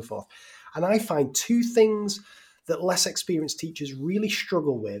on and so forth. And I find two things that less experienced teachers really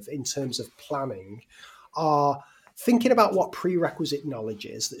struggle with in terms of planning are thinking about what prerequisite knowledge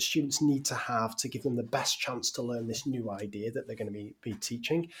is that students need to have to give them the best chance to learn this new idea that they're going to be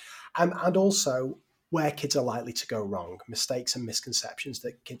teaching. And also where kids are likely to go wrong, mistakes and misconceptions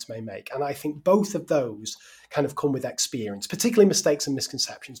that kids may make. And I think both of those kind of come with experience, particularly mistakes and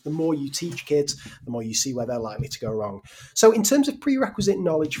misconceptions. The more you teach kids, the more you see where they're likely to go wrong. So in terms of prerequisite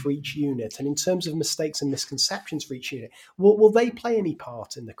knowledge for each unit, and in terms of mistakes and misconceptions for each unit, will they play any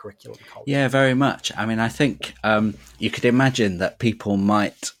part in the curriculum, Colin? Yeah, very much. I mean, I think you could imagine that people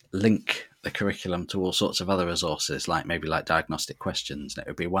might link the curriculum to all sorts of other resources, like diagnostic questions. And it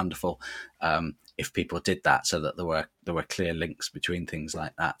would be wonderful if people did that, so that there were clear links between things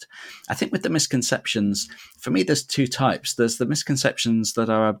like that. I think with the misconceptions, for me, there's two types. There's the misconceptions that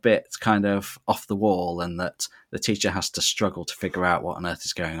are a bit kind of off the wall, and that the teacher has to struggle to figure out what on earth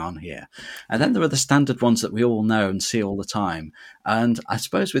is going on here. And then there are the standard ones that we all know and see all the time. And I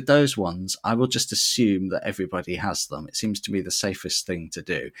suppose with those ones, I will just assume that everybody has them. It seems to me the safest thing to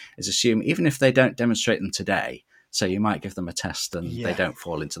do is assume, even if they don't demonstrate them today, so you might give them a test and they don't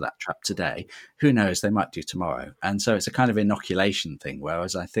fall into that trap today, who knows, they might do tomorrow. And so it's a kind of inoculation thing,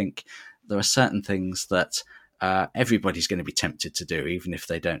 whereas I think there are certain things that everybody's going to be tempted to do, even if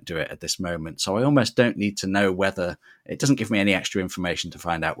they don't do it at this moment. So I almost don't need to know whether, it doesn't give me any extra information to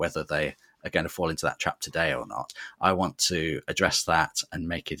find out whether they are going to fall into that trap today or not. I want to address that and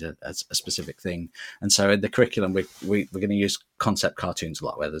make it a specific thing. And so in the curriculum, we're going to use concept cartoons a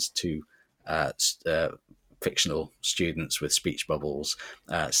lot, where there's two fictional students with speech bubbles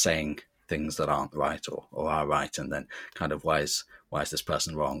saying things that aren't right or are right, and then kind of why is this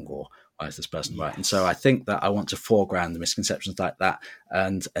person wrong, or why is this person right? And so I think that I want to foreground the misconceptions like that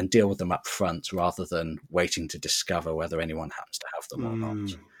and deal with them up front, rather than waiting to discover whether anyone happens to have them or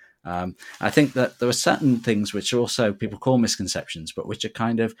not. I think that there are certain things which also people call misconceptions, but which are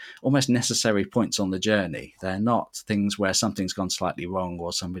kind of almost necessary points on the journey. They're not things where something's gone slightly wrong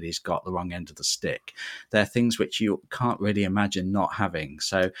or somebody's got the wrong end of the stick. They're things which you can't really imagine not having.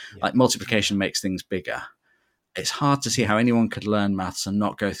 So like multiplication makes things bigger. It's hard to see how anyone could learn maths and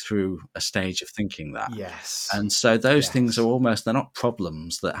not go through a stage of thinking that. Yes. And so those things are almost, they're not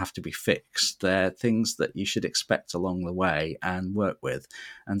problems that have to be fixed. They're things that you should expect along the way and work with.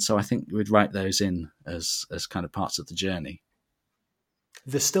 And so I think we'd write those in as kind of parts of the journey.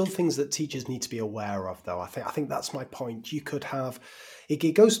 There's still things that teachers need to be aware of, though. I think that's my point. You could have, it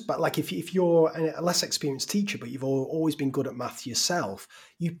goes back, like if you're a less experienced teacher, but you've always been good at math yourself,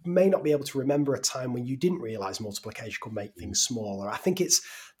 you may not be able to remember a time when you didn't realize multiplication could make things smaller. I think it's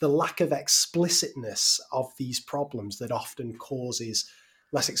the lack of explicitness of these problems that often causes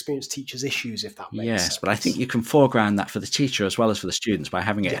less experienced teachers issues, if that makes sense. Yes, but I think you can foreground that for the teacher as well as for the students by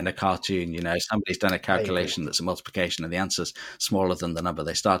having it in a cartoon. You know, somebody's done a calculation that's a multiplication and the answer's smaller than the number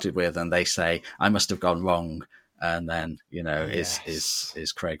they started with, and they say, I must have gone wrong. And then, you know,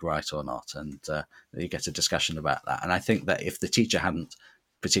 is Craig right or not? And you get a discussion about that. And I think that if the teacher hadn't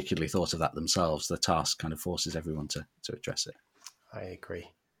particularly thought of that themselves, the task kind of forces everyone to address it. I agree.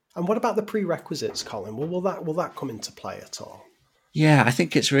 And what about the prerequisites, Colin? Will that come into play at all? Yeah, I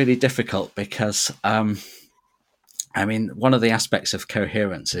think it's really difficult because, I mean, one of the aspects of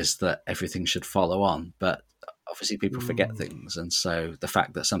coherence is that everything should follow on, but obviously people forget things. And so the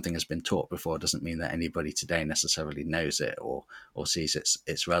fact that something has been taught before doesn't mean that anybody today necessarily knows it or sees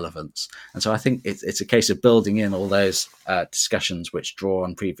its relevance. And so I think it's a case of building in all those discussions which draw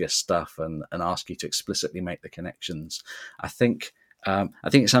on previous stuff and ask you to explicitly make the connections. I think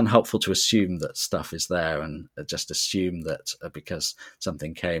it's unhelpful to assume that stuff is there and just assume that because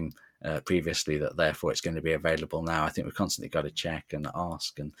something came previously that therefore it's going to be available now. I think we've constantly got to check and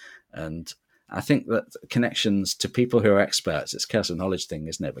ask. And I think that connections to people who are experts, it's a curse of knowledge thing,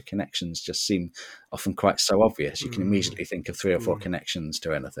 isn't it? But connections just seem often quite so obvious. You can immediately think of 3 or 4 connections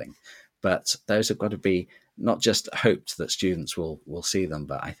to anything. But those have got to be not just hoped that students will see them,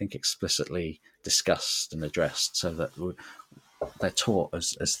 but I think explicitly discussed and addressed so that they're taught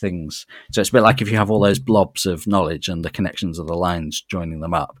as things. So it's a bit like if you have all those blobs of knowledge and the connections of the lines joining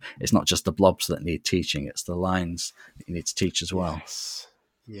them up. It's not just the blobs that need teaching, it's the lines that you need to teach as well.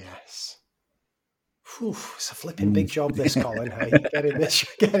 Yes. Whew, it's a flipping big job, this, Colin. Hey, getting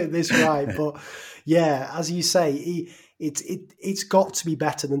this right. But yeah, as you say, it's got to be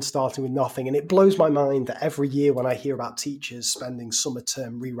better than starting with nothing. And it blows my mind that every year when I hear about teachers spending summer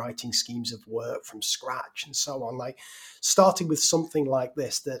term rewriting schemes of work from scratch and so on, like starting with something like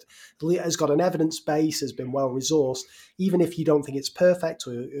this that has got an evidence base, has been well resourced, even if you don't think it's perfect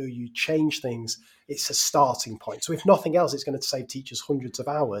or you change things, it's a starting point. So if nothing else, it's going to save teachers hundreds of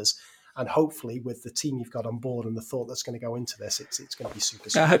hours. And hopefully with the team you've got on board and the thought that's going to go into this, it's going to be super.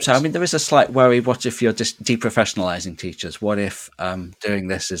 Yeah, I hope so. I mean, there is a slight worry. What if you're just deprofessionalizing teachers? What if doing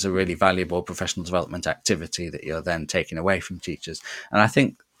this is a really valuable professional development activity that you're then taking away from teachers? And I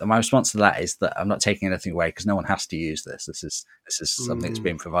think my response to that is that I'm not taking anything away, because no one has to use this. This is something that's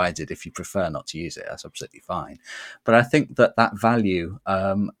being provided. If you prefer not to use it, that's absolutely fine. But I think that value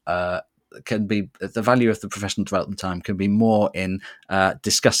can be, the value of the professional development time can be more in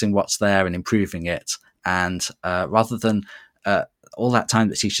discussing what's there and improving it, and rather than all that time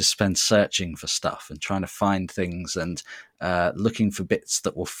that teachers spend searching for stuff and trying to find things and looking for bits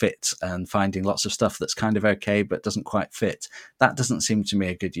that will fit and finding lots of stuff that's kind of okay but doesn't quite fit. That doesn't seem to me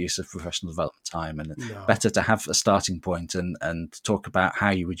a good use of professional development time, and better to have a starting point and talk about how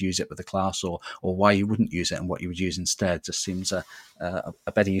you would use it with a class, or why you wouldn't use it and what you would use instead. Just seems a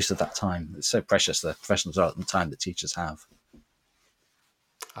better use of that time. It's so precious, the professional development time that teachers have.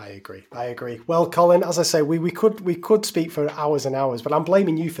 I agree. Well, Colin, as I say, we could speak for hours and hours, but I'm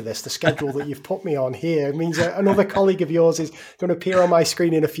blaming you for this. The schedule that you've put me on here means that another colleague of yours is going to appear on my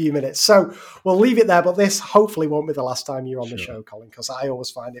screen in a few minutes. So we'll leave it there, but this hopefully won't be the last time you're on the show, Colin, because I always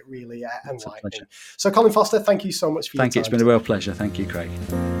find it really enlightening. So Colin Foster, thank you so much for your time. Thank you. It's been a real pleasure. Thank you, Craig.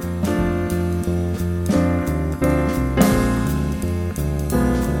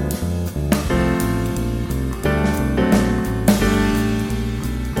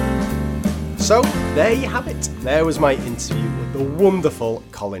 So there you have it. There was my interview with the wonderful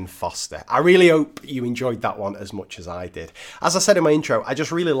Colin Foster. I really hope you enjoyed that one as much as I did. As I said in my intro, I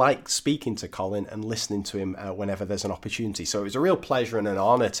just really like speaking to Colin and listening to him whenever there's an opportunity. So it was a real pleasure and an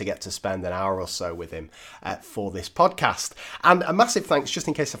honour to get to spend an hour or so with him for this podcast. And a massive thanks, just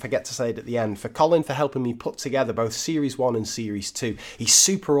in case I forget to say it at the end, for Colin for helping me put together both Series 1 and Series 2. He's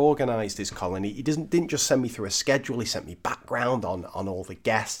super organised, is Colin. He didn't just send me through a schedule, he sent me background on all the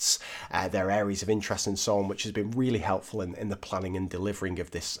guests, their areas of interest and so on, which has been really helpful in the planning and delivering of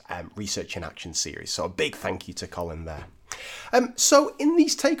this Research in Action series. So a big thank you to Colin there. So in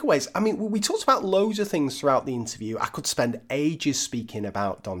these takeaways, I mean, we talked about loads of things throughout the interview. I could spend ages speaking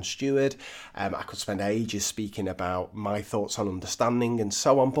about Don Stewart. I could spend ages speaking about my thoughts on understanding and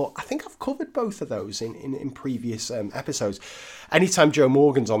so on. But I think I've covered both of those in previous episodes. Anytime Joe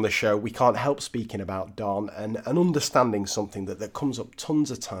Morgan's on the show, we can't help speaking about Don and understanding something that comes up tons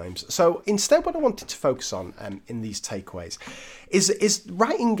of times. So instead, what I wanted to focus on in these takeaways is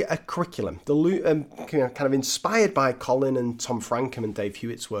writing a curriculum, kind of inspired by Colin and Tom Frankham and Dave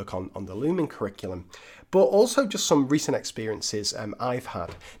Hewitt's work on the Lumen curriculum, but also just some recent experiences I've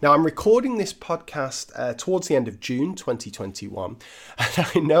had. Now, I'm recording this podcast towards the end of June 2021, and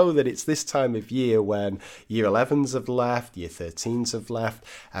I know that it's this time of year when Year 11s have left, Year 13s have left,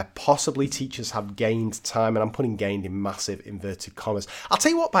 possibly teachers have gained time, and I'm putting gained in massive inverted commas. I'll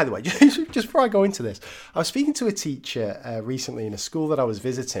tell you what, by the way, just before I go into this, I was speaking to a teacher recently in a school that I was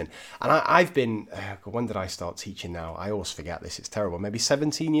visiting, and I've been, when did I start teaching now? I always forget this, it's terrible, maybe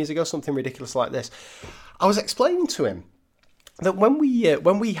 17 years ago, something ridiculous like this. I was explaining to him that when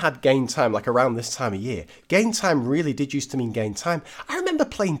we had gain time, like around this time of year, gain time really did used to mean gain time. I remember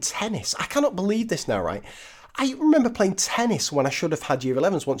playing tennis. I cannot believe this now, right? I remember playing tennis when I should have had Year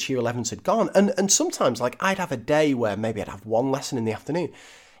 11s once Year 11s had gone. And sometimes, like, I'd have a day where maybe I'd have one lesson in the afternoon.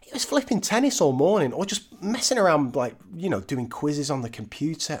 It was flipping tennis all morning, or just messing around, like, doing quizzes on the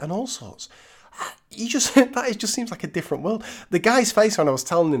computer and all sorts. That just seems like a different world. The guy's face when I was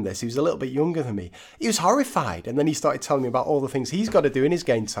telling him this, he was a little bit younger than me. He was horrified, and then he started telling me about all the things he's got to do in his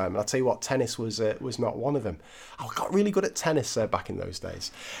game time. And I'll tell you what, tennis was not one of them. I got really good at tennis back in those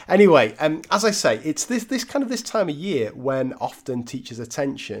days. Anyway, as I say, it's this kind of this time of year when often teachers'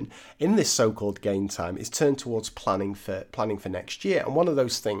 attention in this so-called game time is turned towards planning for next year. And one of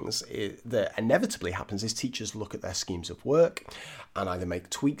those things that inevitably happens is teachers look at their schemes of work and either make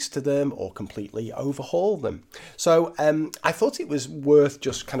tweaks to them or completely overhaul them. So I thought it was worth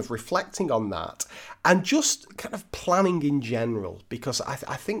just kind of reflecting on that and just kind of planning in general, because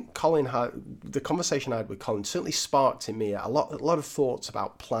I think the conversation I had with Colin certainly sparked in me a lot of thoughts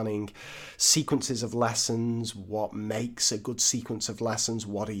about planning sequences of lessons, what makes a good sequence of lessons,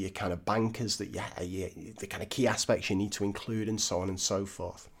 what are your kind of bankers the kind of key aspects you need to include, and so on and so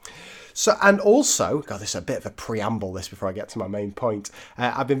forth. So, and also, God, this is a bit of a preamble, this, before I get to my main point.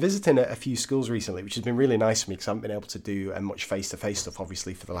 I've been visiting a few schools recently, which has been really nice for me because I haven't been able to do much face-to-face stuff,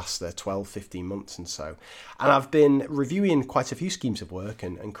 obviously, for the last 12, 15 months and so. And I've been reviewing quite a few schemes of work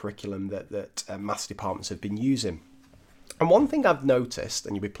and curriculum that maths departments have been using. And one thing I've noticed,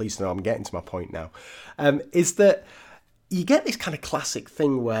 and you'll be pleased to know I'm getting to my point now, is that you get this kind of classic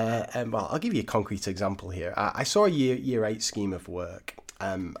thing where, I'll give you a concrete example here. I saw a year 8 scheme of work,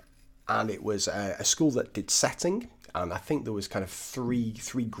 and it was a school that did setting, and I think there was kind of three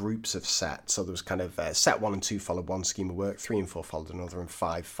groups of sets. So there was kind of set 1 and 2 followed one scheme of work, 3 and 4 followed another, and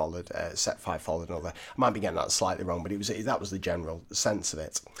 5 followed set 5 followed another. I might be getting that slightly wrong, but that was the general sense of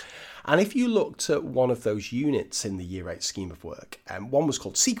it. And if you looked at one of those units in the Year 8 scheme of work, one was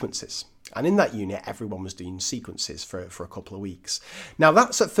called sequences. And in that unit, everyone was doing sequences for a couple of weeks. Now,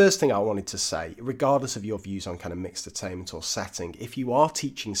 that's the first thing I wanted to say, regardless of your views on kind of mixed attainment or setting. If you are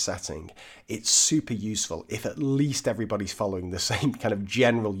teaching setting, it's super useful if at least everybody's following the same kind of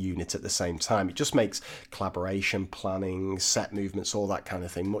general unit at the same time. It just makes collaboration, planning, set movements, all that kind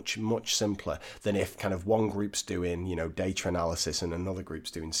of thing much, much simpler than if kind of one group's doing, data analysis and another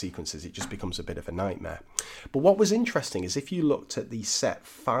group's doing sequences. It just becomes a bit of a nightmare. But what was interesting is if you looked at the set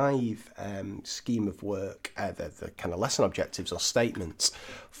 5 scheme of work, the kind of lesson objectives or statements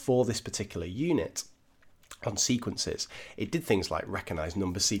for this particular unit on sequences, it did things like recognize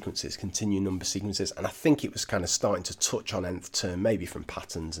number sequences, continue number sequences, and I think it was kind of starting to touch on nth term, maybe from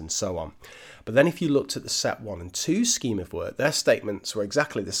patterns and so on. But then if you looked at the set 1 and 2 scheme of work, their statements were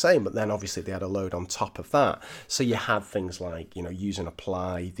exactly the same, but then obviously they had a load on top of that. So you had things like, use and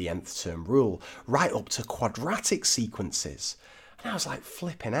apply the nth term rule, right up to quadratic sequences. And I was like,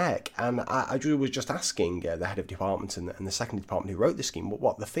 flipping heck. And I was just asking the head of department and the second department who wrote the scheme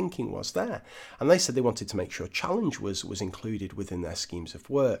what the thinking was there. And they said they wanted to make sure challenge was included within their schemes of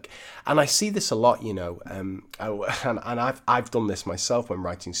work. And I see this a lot, and I've done this myself when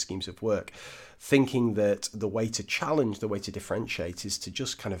writing schemes of work, thinking that the way to challenge, the way to differentiate is to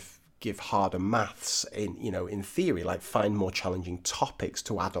just kind of give harder maths in theory, like find more challenging topics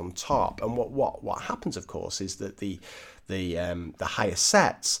to add on top. And what happens, of course, is that the higher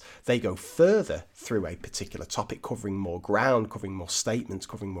sets, they go further through a particular topic, covering more ground, covering more statements,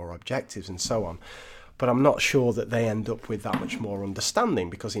 covering more objectives, and so on. But I'm not sure that they end up with that much more understanding,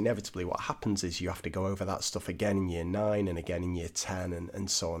 because inevitably what happens is you have to go over that stuff again in year 9 and again in year 10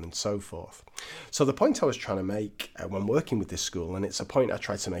 and so on and so forth. So the point I was trying to make when working with this school, and it's a point I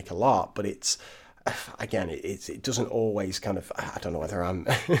try to make a lot, but it's, again, it doesn't always kind of, I don't know whether I'm,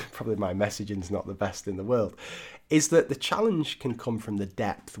 probably my messaging's not the best in the world, is that the challenge can come from the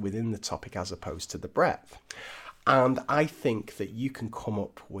depth within the topic as opposed to the breadth. And I think that you can come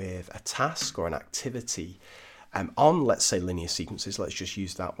up with a task or an activity on, let's say, linear sequences, let's just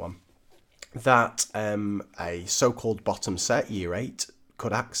use that one, that a so-called bottom set, year 8,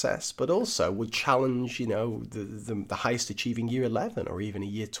 could access, but also would challenge, the highest achieving year 11 or even a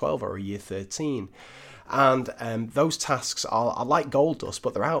year 12 or a year 13. And those tasks are like gold dust,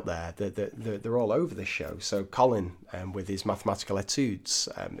 but they're out there. They're all over the show. So Colin, with his mathematical etudes,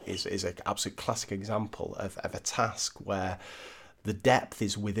 is an absolute classic example of a task where the depth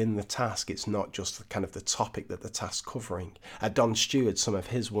is within the task. It's not just kind of the topic that the task's covering. Don Stewart, some of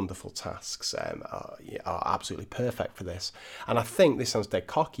his wonderful tasks are absolutely perfect for this. And I think, this sounds dead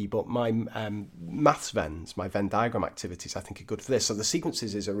cocky, but my maths Vens, my Venn diagram activities, I think are good for this. So the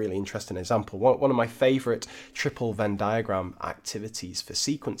sequences is a really interesting example. One of my favourite triple Venn diagram activities for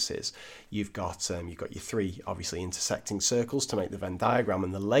sequences, you've got your 3 obviously intersecting circles to make the Venn diagram,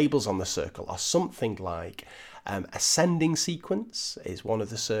 and the labels on the circle are something like ascending sequence is one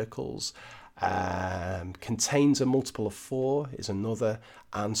of the circles, contains a multiple of 4 is another,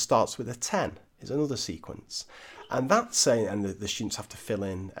 and starts with a 10 is another sequence. And that's and the students have to fill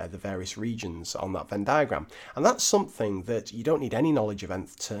in the various regions on that Venn diagram. And that's something that you don't need any knowledge of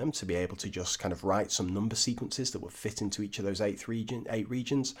nth term to be able to just kind of write some number sequences that would fit into each of those 8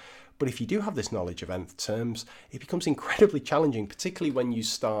 regions. But if you do have this knowledge of nth terms, it becomes incredibly challenging, particularly when you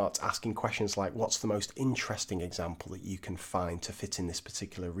start asking questions like, what's the most interesting example that you can find to fit in this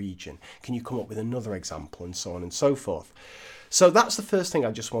particular region? Can you come up with another example, and so on and so forth? So that's the first thing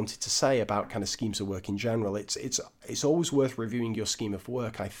I just wanted to say about kind of schemes of work in general. It's always worth reviewing your scheme of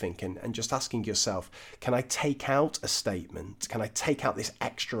work, I think, and just asking yourself, can I take out a statement? Can I take out this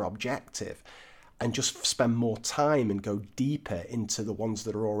extra objective and just spend more time and go deeper into the ones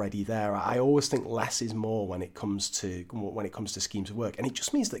that are already there? I always think less is more when it comes to schemes of work, and it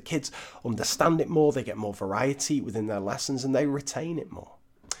just means that kids understand it more, they get more variety within their lessons, and they retain it more.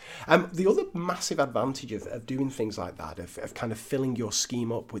 The other massive advantage of doing things like that, of kind of filling your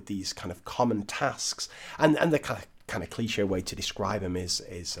scheme up with these kind of common tasks, and the kind of cliche way to describe them is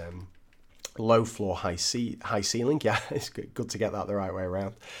low floor, high ceiling. Yeah, it's good to get that the right way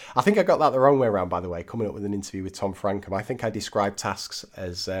around. I think I got that the wrong way around, by the way, coming up with an interview with Tom Frankham. I think I described tasks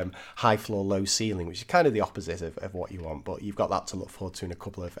as high floor, low ceiling, which is kind of the opposite of what you want, but you've got that to look forward to in a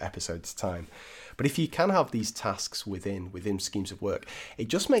couple of episodes' time. But if you can have these tasks within schemes of work, it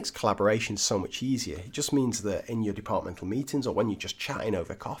just makes collaboration so much easier. It just means that in your departmental meetings, or when you're just chatting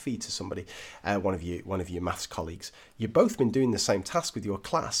over coffee to somebody, one of your maths colleagues, you've both been doing the same task with your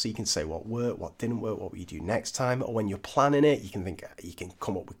class, so you can say what worked, what didn't work, what will you do next time, or when you're planning it, you can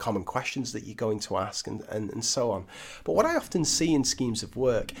come up with common questions that you're going to ask, and so on. But what I often see in schemes of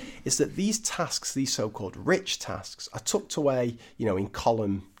work is that these tasks, these so-called rich tasks, are tucked away, in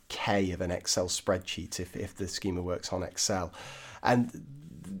column K of an Excel spreadsheet if the schema works on Excel. And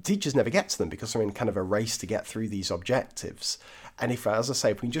teachers never get to them because they're in kind of a race to get through these objectives. And if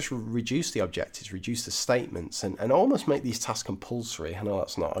we can just reduce the objectives, reduce the statements, and almost make these tasks compulsory, I know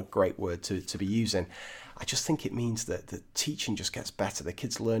that's not a great word to be using, I just think it means that the teaching just gets better, the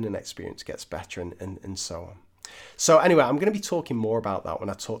kids' learning experience gets better, and so on. So anyway, I'm going to be talking more about that when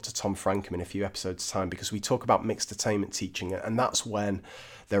I talk to Tom Frankham in a few episodes' time, because we talk about mixed attainment teaching, and that's when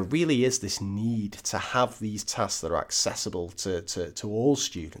there really is this need to have these tasks that are accessible to all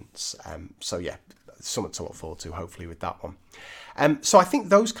students. So yeah, something to look forward to, hopefully, with that one. So I think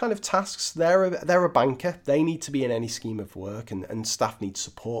those kind of tasks, they're a banker. They need to be in any scheme of work, and staff need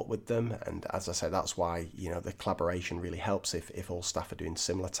support with them. And as I say, that's why the collaboration really helps if all staff are doing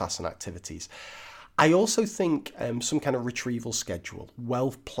similar tasks and activities. I also think some kind of retrieval schedule,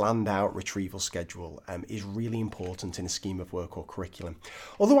 well planned out retrieval schedule, is really important in a scheme of work or curriculum.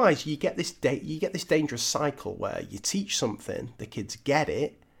 Otherwise, you get this dangerous cycle where you teach something, the kids get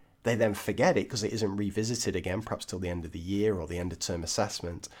it, they then forget it because it isn't revisited again, perhaps till the end of the year or the end of term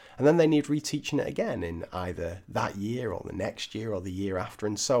assessment. And then they need reteaching it again in either that year or the next year or the year after,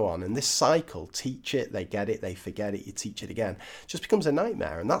 and so on. And this cycle, teach it, they get it, they forget it, you teach it again, just becomes a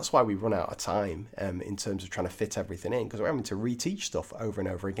nightmare. And that's why we run out of time in terms of trying to fit everything in, because we're having to reteach stuff over and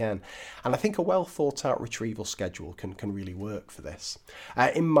over again. And I think a well thought out retrieval schedule can really work for this.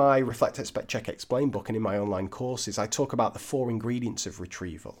 In my Reflect, Expect, Check, Explain book and in my online courses, I talk about the 4 ingredients of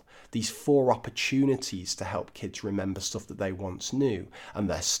retrieval. These 4 opportunities to help kids remember stuff that they once knew, and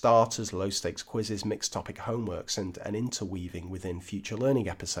their starters, low stakes quizzes, mixed topic homeworks, and interweaving within future learning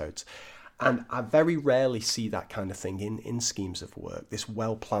episodes. And I very rarely see that kind of thing in schemes of work, this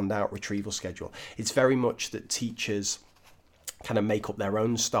well planned out retrieval schedule. It's very much that teachers kind of make up their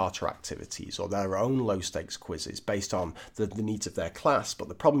own starter activities or their own low stakes quizzes based on the needs of their class. But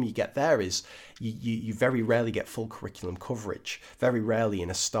the problem you get there is you very rarely get full curriculum coverage. Very rarely in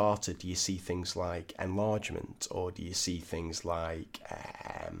a starter do you see things like enlargement, or do you see things like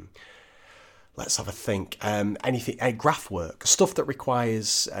let's have a think. Anything, graph work, stuff that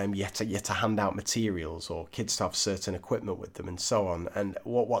requires you to hand out materials, or kids to have certain equipment with them, and so on. And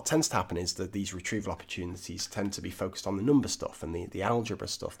what tends to happen is that these retrieval opportunities tend to be focused on the number stuff and the algebra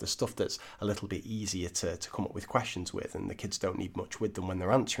stuff, the stuff that's a little bit easier to come up with questions with, and the kids don't need much with them when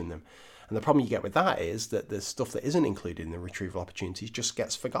they're answering them. And the problem you get with that is that the stuff that isn't included in the retrieval opportunities just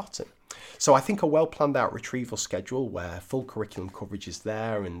gets forgotten. So I think a well planned out retrieval schedule where full curriculum coverage is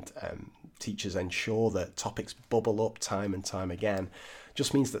there, and teachers ensure that topics bubble up time and time again,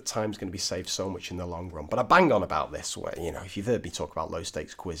 just means that time's going to be saved so much in the long run. But I bang on about this, where, if you've heard me talk about low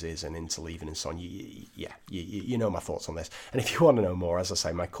stakes quizzes and interleaving and so on, you know my thoughts on this. And if you want to know more, as I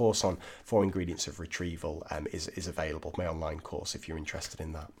say, my course on 4 ingredients of retrieval is available, my online course, if you're interested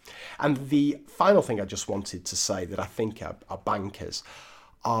in that. And the final thing I just wanted to say that I think are bankers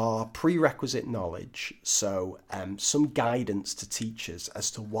are prerequisite knowledge. So some guidance to teachers as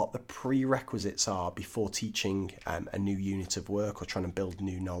to what the prerequisites are before teaching a new unit of work or trying to build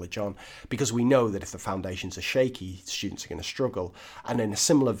new knowledge on, because we know that if the foundations are shaky, students are going to struggle. And in a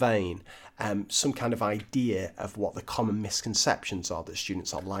similar vein, some kind of idea of what the common misconceptions are that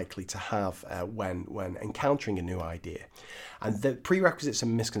students are likely to have when encountering a new idea. And the prerequisites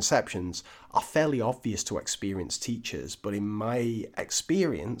and misconceptions are fairly obvious to experienced teachers, but in my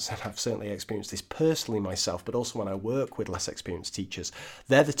experience, and I've certainly experienced this personally myself, but also when I work with less experienced teachers,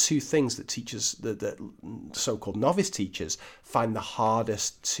 they're the 2 things that teachers, that so-called novice teachers, find the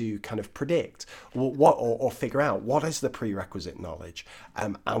hardest to kind of predict or figure out. What is the prerequisite knowledge,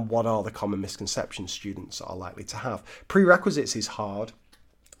 and what are the common misconceptions students are likely to have. Prerequisites is hard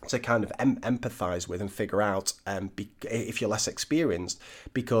to kind of empathize with and figure out if you're less experienced,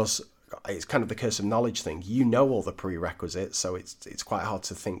 because it's kind of the curse of knowledge thing. You know all the prerequisites, so it's quite hard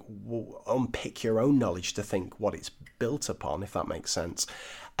to think, unpick your own knowledge to think what it's built upon, if that makes sense.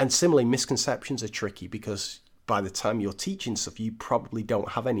 And similarly, misconceptions are tricky because by the time you're teaching stuff, you probably don't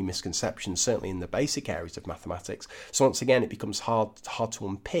have any misconceptions, certainly in the basic areas of mathematics. So once again, it becomes hard to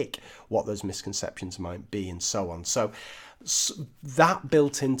unpick what those misconceptions might be and so on. So that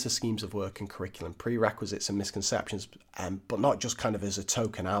built into schemes of work and curriculum, prerequisites and misconceptions, but not just kind of as a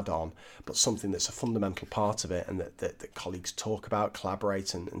token add-on, but something that's a fundamental part of it, and that colleagues talk about,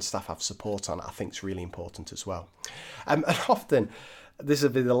 collaborate, and staff have support on, I think is really important as well. And often, this will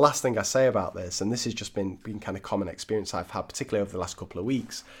be the last thing I say about this, and this has just been kind of common experience I've had, particularly over the last couple of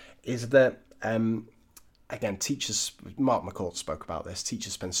weeks, is that, again, teachers, Mark McCourt spoke about this,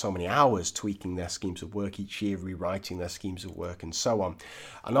 teachers spend so many hours tweaking their schemes of work each year, rewriting their schemes of work and so on.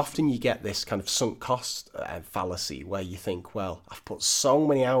 And often you get this kind of sunk cost fallacy where you think, well, I've put so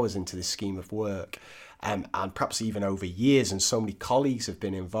many hours into this scheme of work, and perhaps even over years, and so many colleagues have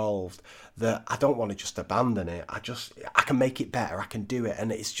been involved, that I don't want to just abandon it. I can make it better, I can do it.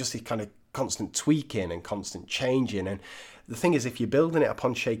 And it's just a kind of constant tweaking and constant changing. And the thing is, if you're building it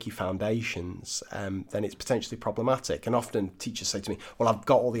upon shaky foundations, then it's potentially problematic. And often teachers say to me, well, I've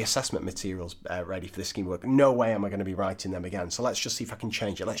got all the assessment materials ready for this scheme of work. No way am I going to be writing them again. So let's just see if I can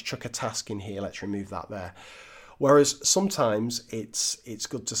change it. Let's chuck a task in here. Let's remove that there. Whereas sometimes it's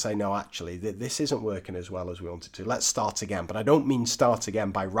good to say, no, actually, this isn't working as well as we want it to. Let's start again. But I don't mean start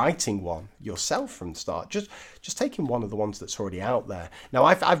again by writing one yourself from the start. Just taking one of the ones that's already out there. Now,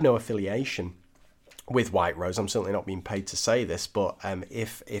 I've no affiliation with White Rose. I'm certainly not being paid to say this, but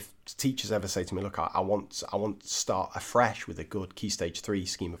if teachers ever say to me, look, I want to start afresh with a good Key Stage 3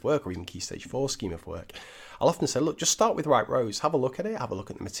 scheme of work, or even Key Stage 4 scheme of work, I'll often say, look, just start with White Rose, have a look at it, have a look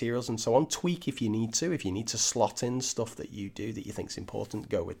at the materials and so on, tweak if you need to. If you need to slot in stuff that you do that you think is important,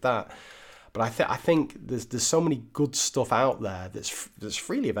 go with that. But I think there's so many good stuff out there that's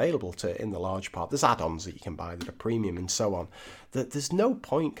freely available in the large part. There's add-ons that you can buy that are premium and so on. That there's no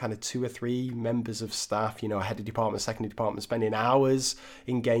point kind of 2 or 3 members of staff, a head of department, second department, spending hours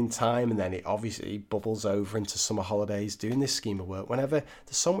in game time, and then it obviously bubbles over into summer holidays doing this scheme of work. Whenever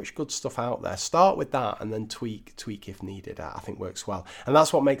there's so much good stuff out there, start with that and then tweak if needed. I think works well. And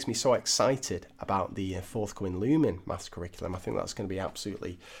that's what makes me so excited about the forthcoming Lumen maths curriculum. I think that's going to be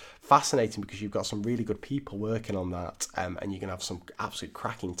absolutely fascinating, because you've got some really good people working on that, and you're going to have some absolute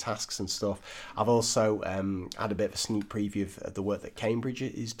cracking tasks and stuff. I've also had a bit of a sneak preview of the work that Cambridge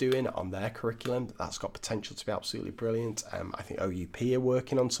is doing on their curriculum. That's got potential to be absolutely brilliant. I think OUP are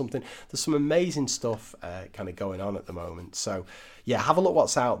working on something. There's some amazing stuff kind of going on at the moment. So yeah, have a look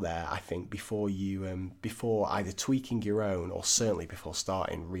what's out there, I think, before either tweaking your own, or certainly before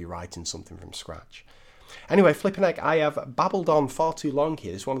starting rewriting something from scratch. Anyway, flipping heck, I have babbled on far too long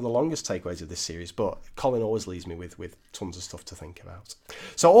here. It's one of the longest takeaways of this series, but Colin always leaves me with tons of stuff to think about.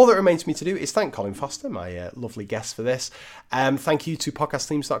 So all that remains for me to do is thank Colin Foster, my lovely guest for this. Thank you to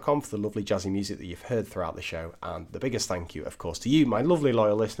podcastthemes.com for the lovely jazzy music that you've heard throughout the show. And the biggest thank you, of course, to you, my lovely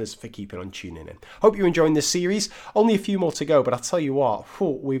loyal listeners, for keeping on tuning in. Hope you're enjoying this series. Only a few more to go, but I'll tell you what,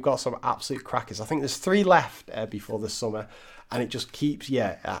 we've got some absolute crackers. I think there's 3 left before the summer. And it just keeps,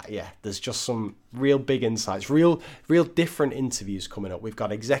 there's just some real big insights, real different interviews coming up. We've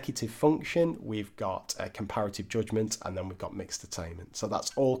got executive function, we've got comparative judgment, and then we've got mixed attainment. So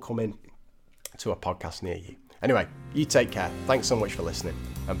that's all coming to a podcast near you. Anyway, you take care. Thanks so much for listening,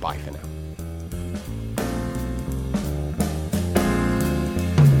 and bye for now.